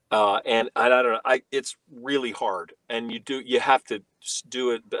 And I don't know, it's really hard. And you have to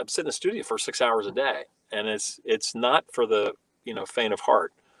do it. I'm sitting in the studio for 6 hours a day, and it's not for the, faint of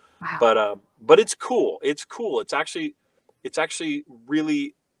heart. Wow. But it's cool. It's cool. It's actually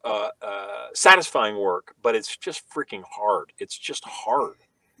really satisfying work, but it's just freaking hard. It's just hard.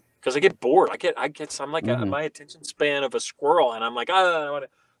 Because I get bored. I'm like my attention span of a squirrel, and I'm like, I want to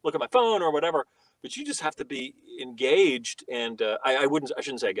look at my phone or whatever. But you just have to be engaged, and I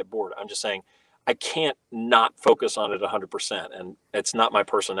shouldn't say I get bored. I'm just saying I can't not focus on it 100%, and it's not my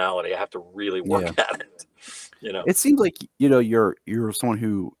personality. I have to really work at it. It seems like you're someone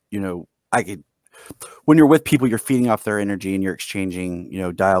who when you're with people, you're feeding off their energy and you're exchanging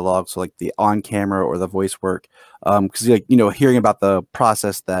dialogue. So like the on camera or the voice work, because hearing about the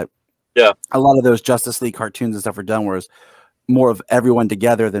process that a lot of those Justice League cartoons and stuff are done, whereas more of everyone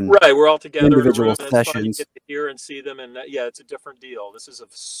together than we're all together individual sessions. You get to hear and see them, and it's a different deal. This is a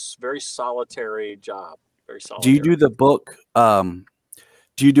very solitary job. Very solitary. Do you do the book?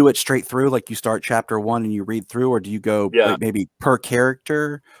 Do you do it straight through, like you start chapter 1 and you read through, or do you go like maybe per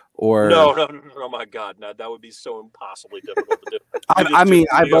character? Or no, my God, no, that would be so impossibly difficult to do. I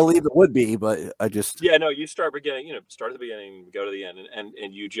believe it would be, but I just you start beginning, start at the beginning, go to the end,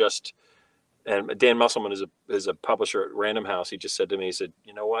 and you just. And Dan Musselman is a publisher at Random House. He just said to me, he said,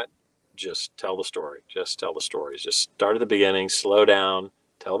 "You know what? Just tell the story. Just tell the stories. Just start at the beginning, slow down,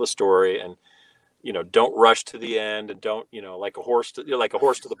 tell the story, and don't rush to the end, and don't like a horse to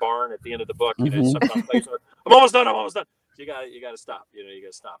the barn at the end of the book. Sometimes I'm almost done. So you got to stop. You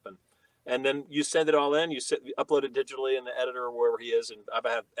got to stop, and then you send it all in. You upload it digitally in the editor wherever he is, and I've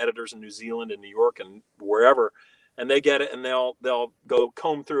had editors in New Zealand and New York and wherever, and they get it, and they'll go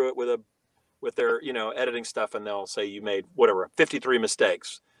comb through it with their editing stuff, and they'll say you made 53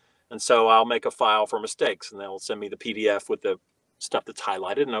 mistakes, and so I'll make a file for mistakes, and they'll send me the PDF with the stuff that's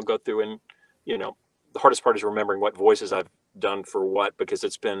highlighted, and I'll go through and the hardest part is remembering what voices I've done for what, because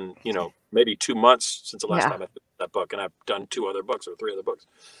it's been maybe 2 months since the last time I finished that book, and I've done 2 other books or 3 other books.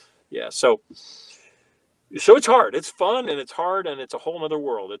 So it's hard. It's fun, and it's hard, and it's a whole other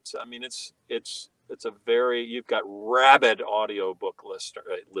world. It's a very, you've got rabid audiobook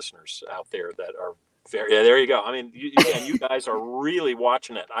listeners out there that are very, there you go. I mean, you guys are really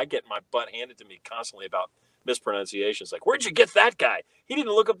watching it. I get my butt handed to me constantly about mispronunciations. Like, where'd you get that guy? He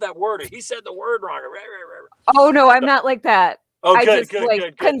didn't look up that word, or he said the word wrong. Oh, no, I'm not like that. I good,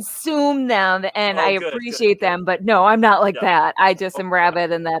 just consume them, and I appreciate them, but no, I'm not like that. I just am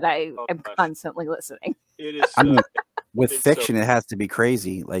rabid in that I am constantly listening. It is. With fiction, it has to be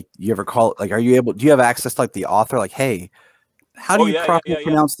crazy. Like, you ever do you have access to like the author? Like, hey, how do you properly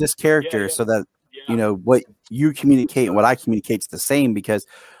pronounce this character so that what you communicate and what I communicate is the same? Because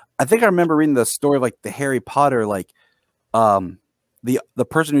I think I remember reading the story of like the Harry Potter, like the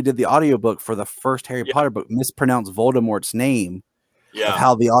person who did the audiobook for the first Harry Potter book mispronounced Voldemort's name of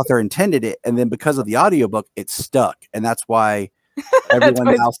how the author intended it, and then because of the audiobook it stuck, and that's why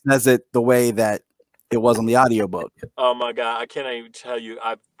everyone now says it the way that it was on the audiobook. Oh my God, I can't even tell you.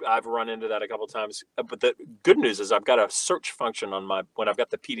 I've run into that a couple of times. But the good news is I've got a search function on when I've got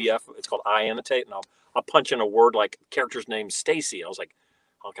the PDF. It's called iAnnotate, and I'll punch in a word like character's name Stacy. I was like,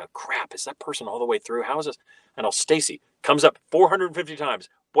 oh God, crap! Is that person all the way through? How is this? And Stacy comes up 450 times.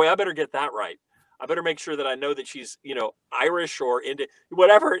 Boy, I better get that right. I better make sure that I know that she's Irish or Indian,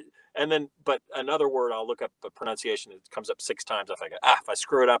 whatever. And then, but another word, I'll look up the pronunciation. It comes up 6 times. If I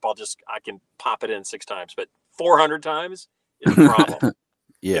screw it up, I can pop it in 6 times. But 400 times is a problem.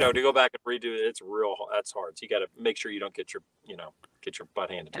 To go back and redo it, that's hard. So you got to make sure you don't get your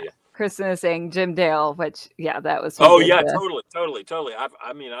butt handed to you. Kristen is saying Jim Dale, which that was. Oh yeah, totally.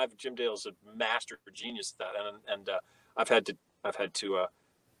 Jim Dale's a master genius at that, and I've had to I've had to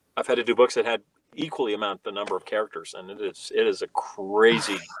do books that had equally amount the number of characters, and it is a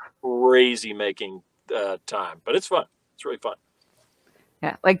crazy making time, but it's fun. It's really fun.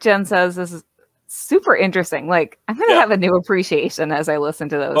 Yeah, like Jen says, this is super interesting. Like, I'm gonna have a new appreciation as I listen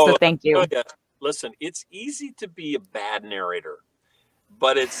to those. So thank you. Yeah. Listen, it's easy to be a bad narrator,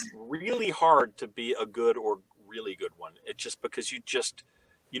 but it's really hard to be a good or really good one. It's just because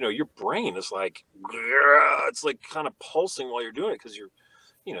your brain is like, it's like kind of pulsing while you're doing it, because you're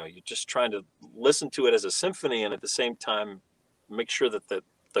just trying to listen to it as a symphony, and at the same time make sure that the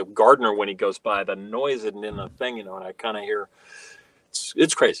gardener, when he goes by, the noise isn't in the thing, and I kind of hear.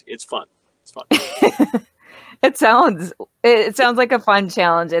 It's crazy. It's fun. It's fun. It sounds like a fun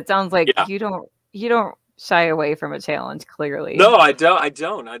challenge. It sounds like you don't shy away from a challenge, clearly. No, I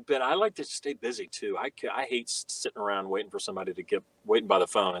don't. I like to stay busy too. I hate sitting around waiting for somebody to waiting by the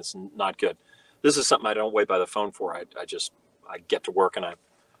phone. It's not good. This is something I don't wait by the phone for. I get to work, and I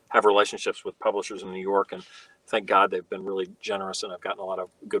have relationships with publishers in New York, and thank God they've been really generous, and I've gotten a lot of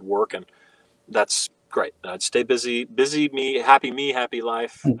good work, and that's great. I'd stay busy, me, happy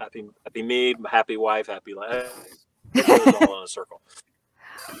life, happy me, happy wife, happy life. It goes all in a circle.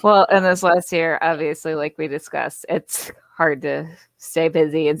 Well, in this last year, obviously, like we discussed, it's hard to stay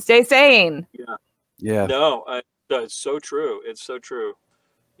busy and stay sane. Yeah. No, it's so true. It's so true.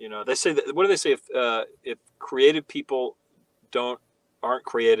 They say that. What do they say? If creative people aren't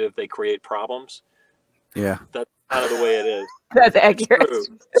creative, they create problems. Yeah. That's kind of the way it is. That's accurate.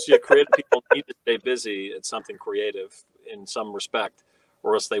 So creative people need to stay busy at something creative in some respect,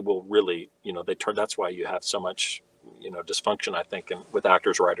 or else they will really, that's why you have so much, dysfunction, I think, and with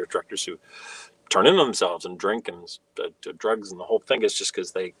actors, writers, directors who turn into themselves and drink and to drugs, and the whole thing is just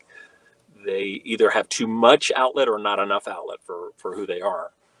because they either have too much outlet or not enough outlet for who they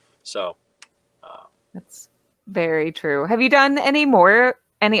are. So that's very true. Have you done any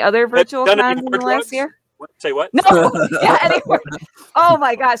other virtual cons in the last year? Say what? No. Anymore. Oh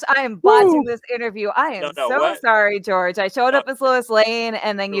my gosh, I am botching this interview. I am sorry, George. I showed up as Lois Lane,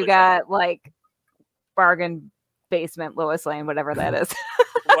 and then you got like bargain basement Lois Lane, whatever that is.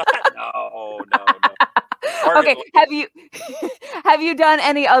 What? No. Okay, have you done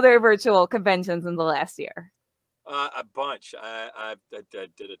any other virtual conventions in the last year? A bunch. I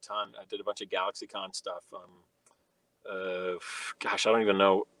did a ton. I did a bunch of GalaxyCon stuff. Gosh, I don't even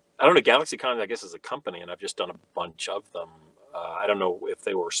know. I don't know. GalaxyCon, I guess, is a company, and I've just done a bunch of them. I don't know if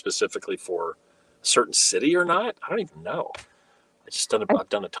they were specifically for a certain city or not. I don't even know. I've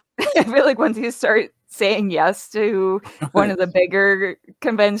done a ton. I feel like once you start saying yes to one of the bigger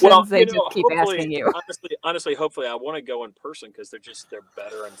conventions, they just keep asking you. Honestly, hopefully I want to go in person, because they're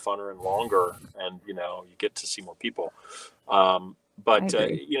better and funner and longer, and you get to see more people. But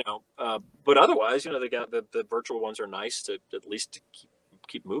otherwise, they got the virtual ones are nice to at least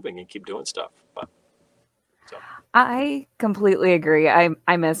keep moving and keep doing stuff. I completely agree.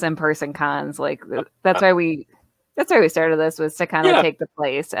 I miss in-person cons. Like that's why we started this, was to kind of take the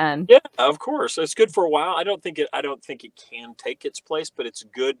place. And of course, it's good for a while. I don't think it can take its place, but it's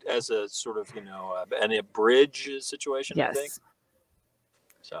good as a sort of a bridge situation. Yes. I think.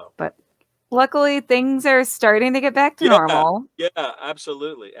 So, but luckily things are starting to get back to normal. Yeah,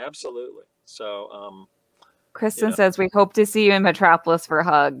 absolutely. So, Kristen says we hope to see you in Metropolis for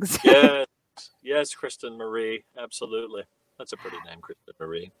hugs. Yes, Kristen Marie, absolutely. That's a pretty name, Kristen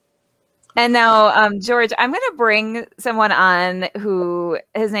Marie. And now, George, I'm going to bring someone on who,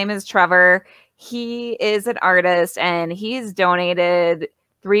 his name is Trevor. He is an artist, and he's donated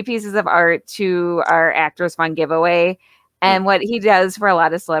 3 pieces of art to our Actors Fund giveaway. And what he does for a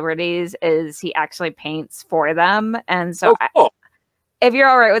lot of celebrities is he actually paints for them. And so if you're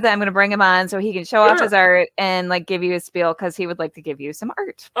all right with it, I'm going to bring him on so he can show off his art and like give you a spiel, because he would like to give you some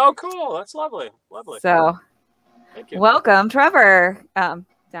art. Oh, cool. That's lovely. So thank you. Welcome, Trevor.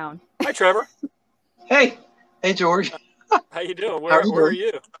 Down. Hi, Trevor. Hey, George. How you doing? Where are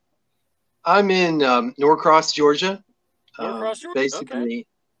you? I'm in Norcross, Georgia. Norcross, Georgia.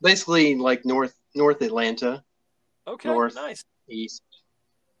 Basically like North Atlanta. Okay. North, nice. East.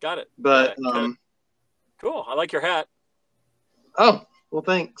 Got it. But cool. I like your hat. Oh, well,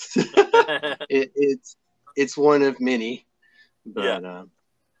 thanks. It's one of many. But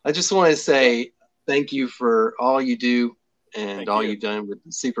I just want to say thank you for all you do. And you've done with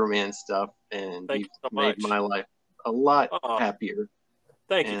the Superman stuff, and you've made my life a lot happier.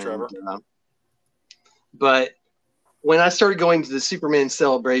 Thank you, Trevor. But when I started going to the Superman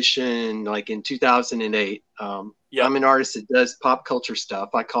celebration, like in 2008, I'm an artist that does pop culture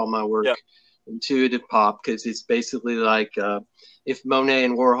stuff. I call my work intuitive pop, because it's basically like if Monet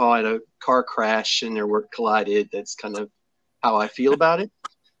and Warhol had a car crash and their work collided, that's kind of how I feel about it.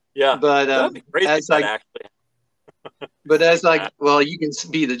 Yeah, but well, you can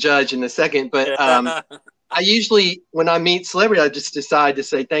be the judge in a second. But I usually, when I meet celebrity, I just decide to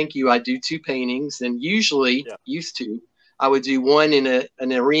say thank you. I do 2 paintings, and usually I would do one in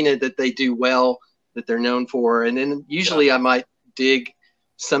an arena that they do well, that they're known for, and then usually I might dig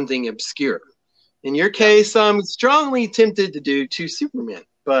something obscure. In your case, I'm strongly tempted to do 2 Supermen,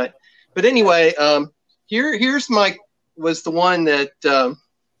 but anyway, here's was the one that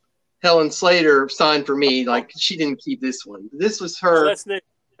Helen Slater signed for me. Like, she didn't keep this one. This was her. Oh, that's neat.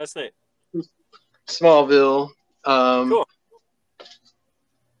 That's neat. Smallville. Cool.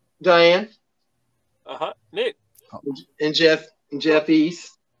 Diane. Neat. And Jeff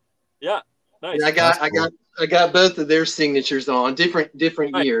East. Yeah. Nice. And I got both of their signatures on different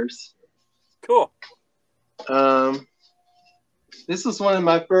years. Cool. This was one of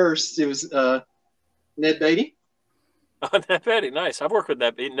my first. It was Ned Beatty. Oh, Ned Beatty, nice. I've worked with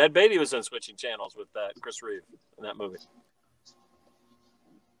Ned Beatty. Ned Beatty was in Switching Channels with Chris Reeve in that movie.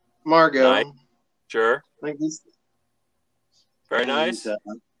 Margot. Nice. Sure. Like this. Very nice. And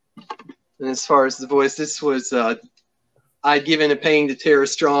as far as the voice, this was I'd given a painting to Tara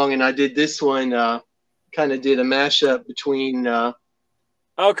Strong, and I did this one. Kind of did a mashup between. Oh,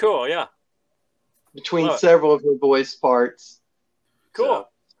 cool! Yeah. Between several of her voice parts. Cool. So,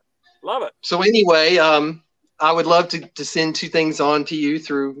 love it. So anyway, I would love to send 2 things on to you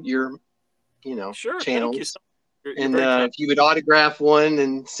through your, sure, channels. Thank you. You're and if you would autograph one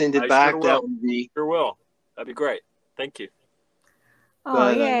and send it back, that would be. Sure will. That'd be great. Thank you.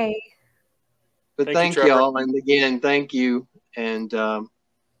 Oh, yay. But thank y'all. And again, thank you. And you're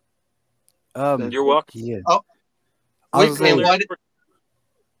welcome. Yeah. Oh, wait, man, what?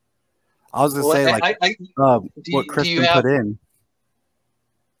 I was going to say, what Kristen put in.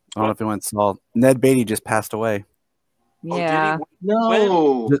 I don't know if anyone saw. Ned Beatty just passed away. Yeah.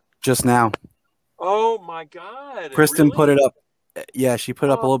 Oh, no. Just now. Oh, my God. Kristen really? put it up. Yeah, she put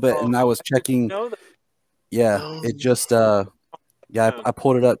it up a little bit, and I was checking. Yeah, it just, I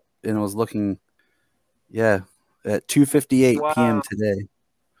pulled it up, and it was looking, at 2:58 p.m. today.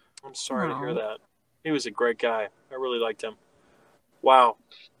 I'm sorry to hear that. He was a great guy. I really liked him. Wow.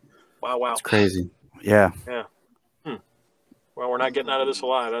 Wow. It's crazy. Yeah. Yeah. Well, we're not getting out of this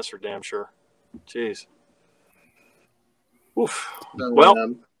alive. That's for damn sure. Jeez. Oof.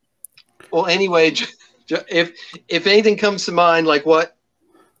 Well, anyway, if anything comes to mind, like what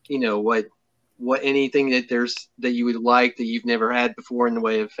anything that you would like that you've never had before in the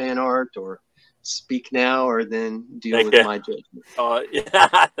way of fan art, or speak now, or then deal with my judgment.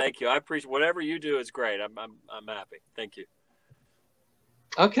 Yeah, thank you. I appreciate whatever you do. Is great. I'm happy. Thank you.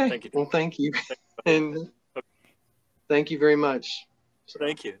 Okay. Thank you. Well, thank you, and thank you very much.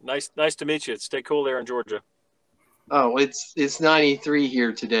 Thank you. Nice to meet you. Stay cool there in Georgia. Oh, it's 93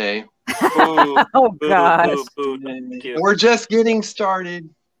 here today. Oh gosh. We're just getting started.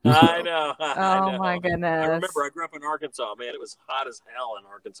 I know. Oh my goodness. I remember I grew up in Arkansas. Man, it was hot as hell in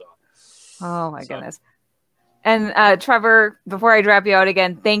Arkansas. Oh my goodness. And Trevor, before I drop you out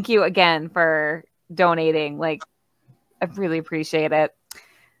again, thank you again for donating. Like, I really appreciate it.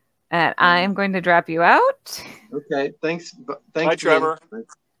 And I'm going to drop you out. Okay. Thanks. Bye, Trevor.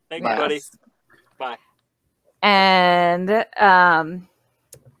 Thank you, buddy. Bye. And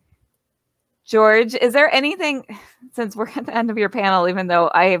George, is there anything, since we're at the end of your panel, even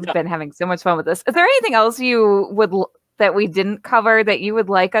though I have been having so much fun with this, is there anything else you would that we didn't cover that you would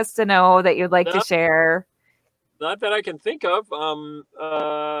like us to know, that you'd like to share? Not that I can think of.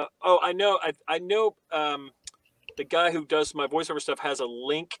 I know. The guy who does my voiceover stuff has a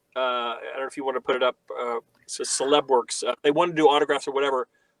link. I don't know if you want to put it up. It's a Celebworks. They want to do autographs or whatever.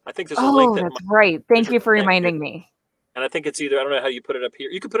 I think there's a link. That's right. Thank you for reminding me. And I think it's either, I don't know how you put it up here.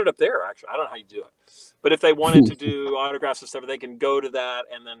 You can put it up there, actually. I don't know how you do it. But if they wanted to do autographs and stuff, they can go to that,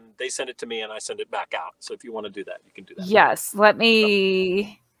 and then they send it to me, and I send it back out. So if you want to do that, you can do that. Yes. Let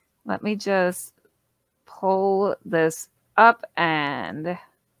me just pull this up, and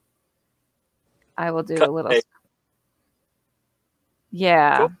I will do a little.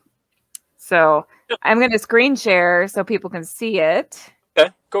 Yeah. Cool. So I'm going to screen share so people can see it. Okay.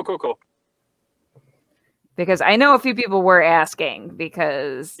 Cool. Because I know a few people were asking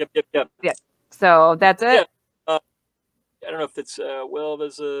because. Yep. Yeah. So that's it. Yeah. I don't know if it's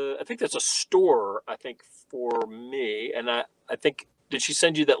I think there's a store, I think, for me, and I think, did she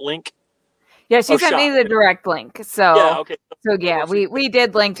send you that link? Yeah, she sent me the direct link. So yeah, okay. So yeah, we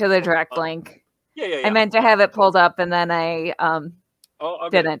did link to the direct link. Yeah. I meant to have it pulled up, and then I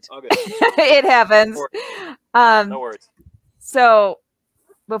didn't. Okay. It happens. No worries. So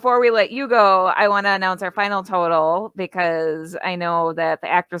before we let you go, I want to announce our final total because I know that the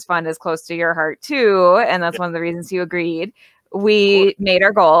Actors Fund is close to your heart too, and that's one of the reasons you agreed. We made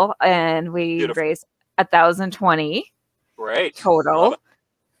our goal, and we raised $1,020. Great total.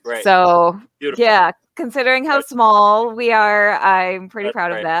 Great. So yeah, considering how small we are, I'm pretty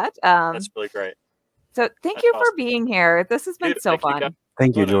proud of that. That's really great. So thank you for being here. This has been so fun.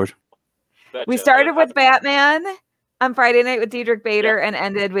 Thank you, George. We started with Batman on Friday night with Diedrich Bader and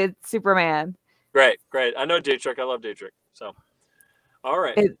ended with Superman. Great. I know Diedrich. I love Diedrich. So, all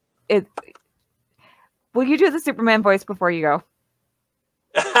right. Will you do the Superman voice before you go?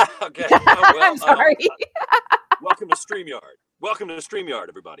 Okay. Oh, well, I'm sorry. Welcome to StreamYard,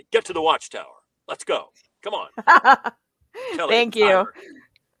 everybody. Get to the Watchtower. Let's go. Come on. Thank you.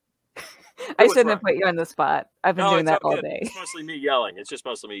 I shouldn't have put you on the spot. I've been doing that all day. It's mostly me yelling. It's just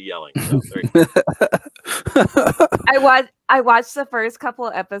mostly me yelling. So there you go. I watched the first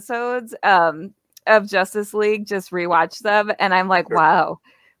couple episodes of Justice League, just rewatched them, and I'm like, wow,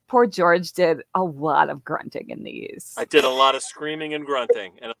 poor George did a lot of grunting in these. I did a lot of screaming and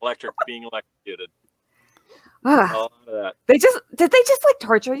grunting and being electrocuted. All of that. Did they just like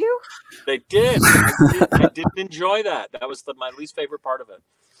torture you? They did. I didn't enjoy that. That was my least favorite part of it.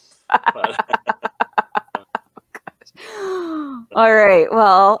 All right.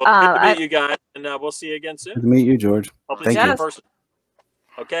 Well, good to meet you guys, and we'll see you again soon. Good to meet you, George. Hopefully see you in person.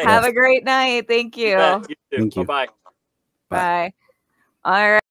 Okay. Have a great night. Thank you. You too. Thank you. Bye-bye. Bye. All right.